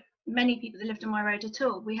didn't know many people that lived on my road at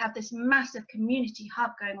all. We have this massive community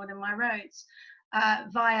hub going on in my roads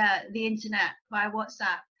via the internet, via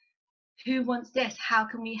WhatsApp. Who wants this? How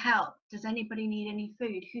can we help? Does anybody need any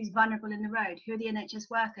food? Who's vulnerable in the road? Who are the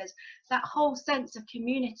NHS workers? That whole sense of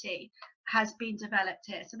community has been developed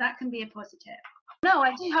here. So that can be a positive. No,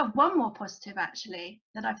 I do have one more positive actually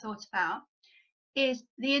that I've thought about, is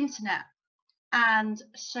the internet and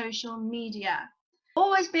social media.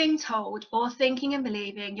 Always being told or thinking and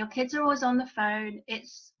believing your kids are always on the phone.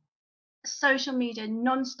 It's social media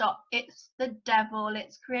non-stop. It's the devil.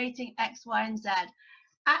 It's creating X, Y, and Z.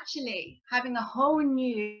 Actually having a whole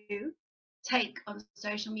new take on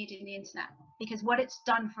social media and the internet, because what it's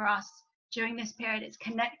done for us during this period, it's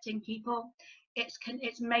connecting people, it's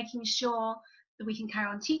making sure that we can carry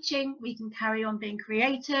on teaching, we can carry on being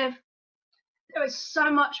creative. There is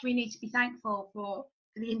so much we need to be thankful for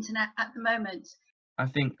the internet at the moment. I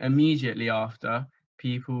think immediately after,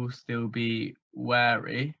 people still be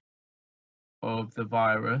wary of the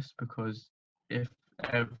virus because if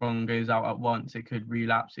everyone goes out at once, it could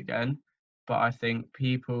relapse again. But I think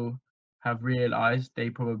people have realised they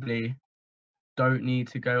probably don't need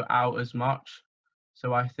to go out as much.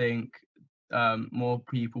 So I think more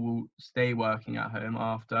people will stay working at home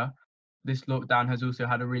after. This lockdown has also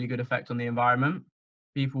had a really good effect on the environment.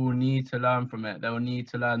 People will need to learn from it. They'll need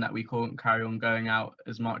to learn that we can't carry on going out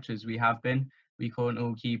as much as we have been. We can't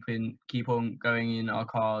all keep on going in our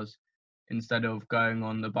cars instead of going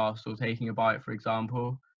on the bus or taking a bike, for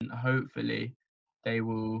example. And hopefully they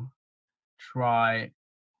will try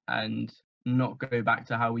and not go back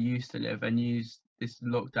to how we used to live and use this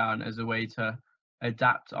lockdown as a way to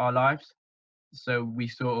adapt our lives. So we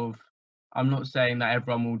sort of, I'm not saying that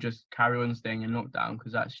everyone will just carry on staying in lockdown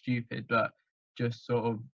because that's stupid, but just sort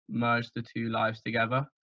of merge the two lives together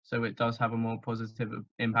so it does have a more positive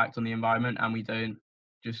impact on the environment and we don't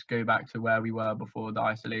just go back to where we were before the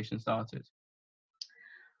isolation started.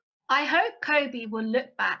 I hope Kobe will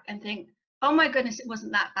look back and think, oh my goodness, it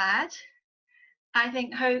wasn't that bad. I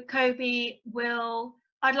think Kobe will,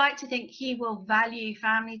 I'd like to think he will value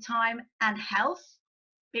family time and health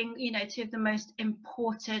being, you know, two of the most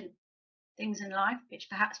important things in life, which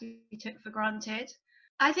perhaps we took for granted.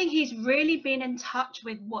 I think he's really been in touch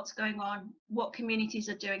with what's going on, what communities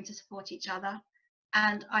are doing to support each other.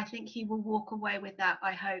 And I think he will walk away with that,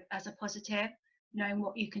 I hope, as a positive, knowing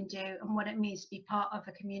what you can do and what it means to be part of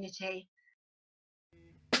a community.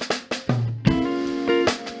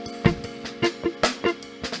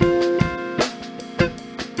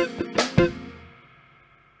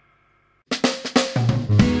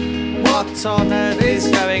 What on earth is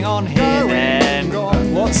going on here then?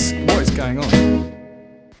 What is going on?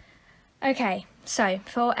 Okay, so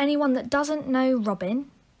for anyone that doesn't know Robin,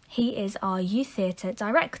 he is our youth theatre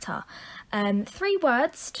director. 3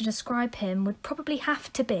 words to describe him would probably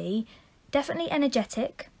have to be definitely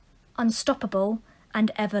energetic, unstoppable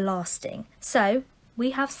and everlasting. So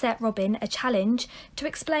we have set Robin a challenge to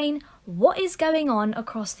explain what is going on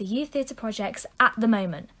across the youth theatre projects at the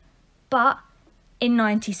moment, but in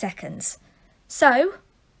 90 seconds. So,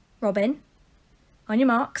 Robin, on your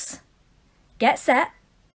marks, get set.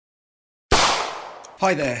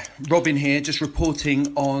 Hi there, Robin here, just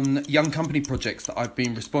reporting on young company projects that I've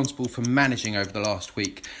been responsible for managing over the last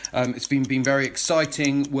week. It's been very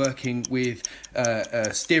exciting working with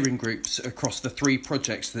steering groups across the 3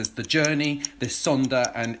 projects. There's The Journey, there's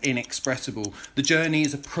Sonder and Inexpressible. The Journey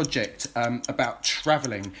is a project about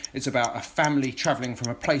travelling. It's about a family travelling from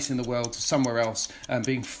a place in the world to somewhere else,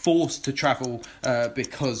 being forced to travel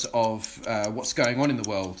because of what's going on in the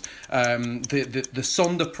world. The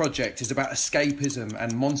Sonder project is about escapism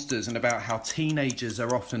and monsters, and about how teenagers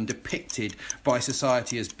are often depicted by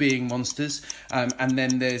society as being monsters. And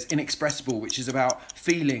then there's Inexpressible, which is about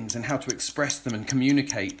feelings and how to express them and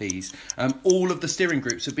communicate these. All of the steering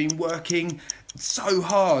groups have been working so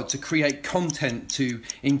hard to create content to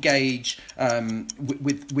engage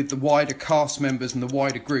with the wider cast members and the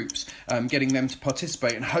wider groups, getting them to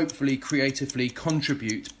participate and hopefully creatively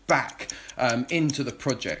contribute back into the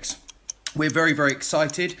projects. We're very, very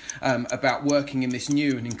excited about working in this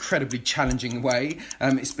new and incredibly challenging way.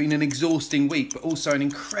 It's been an exhausting week, but also an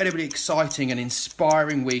incredibly exciting and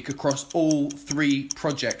inspiring week across all 3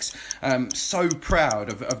 projects. So proud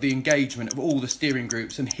of the engagement of all the steering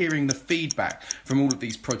groups, and hearing the feedback from all of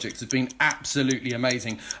these projects has been absolutely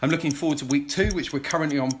amazing. I'm looking forward to week 2, which we're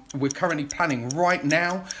currently planning right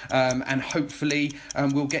now, and hopefully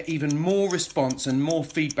we'll get even more response and more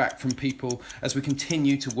feedback from people as we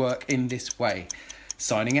continue to work in this way.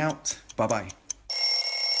 Signing out. Bye-bye.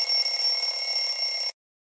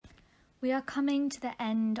 We are coming to the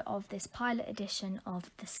end of this pilot edition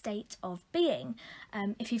of The State of Being.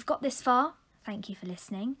 If you've got this far, thank you for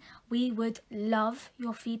listening. We would love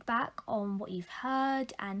your feedback on what you've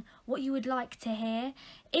heard and what you would like to hear.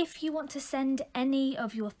 If you want to send any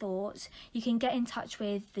of your thoughts, you can get in touch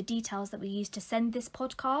with the details that we used to send this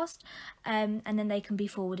podcast, and then they can be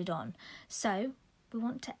forwarded on. So we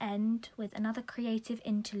want to end with another creative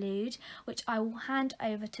interlude, which I will hand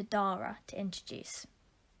over to Dara to introduce.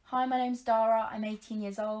 Hi, my name's Dara. I'm 18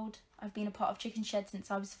 years old. I've been a part of Chickenshed since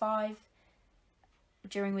I was 5.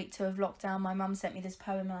 During week 2 of lockdown, my mum sent me this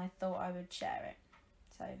poem and I thought I would share it.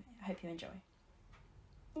 So I hope you enjoy.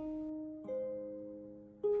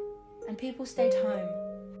 And people stayed home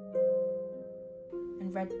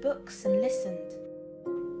and read books and listened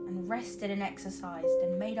and rested and exercised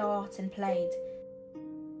and made art and played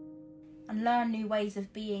and learned new ways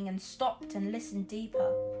of being and stopped and listened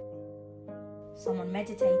deeper. Someone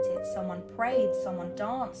meditated, someone prayed, someone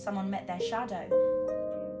danced, someone met their shadow.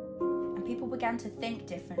 And people began to think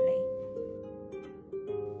differently.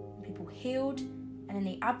 People healed, and in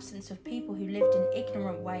the absence of people who lived in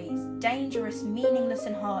ignorant ways, dangerous, meaningless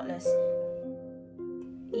and heartless,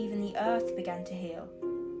 even the earth began to heal.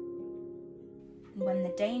 And when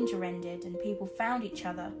the danger ended and people found each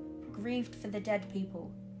other, grieved for the dead people,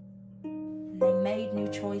 and they made new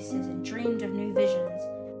choices and dreamed of new visions,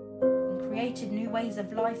 created new ways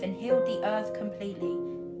of life and healed the earth completely,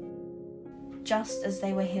 just as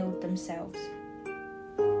they were healed themselves.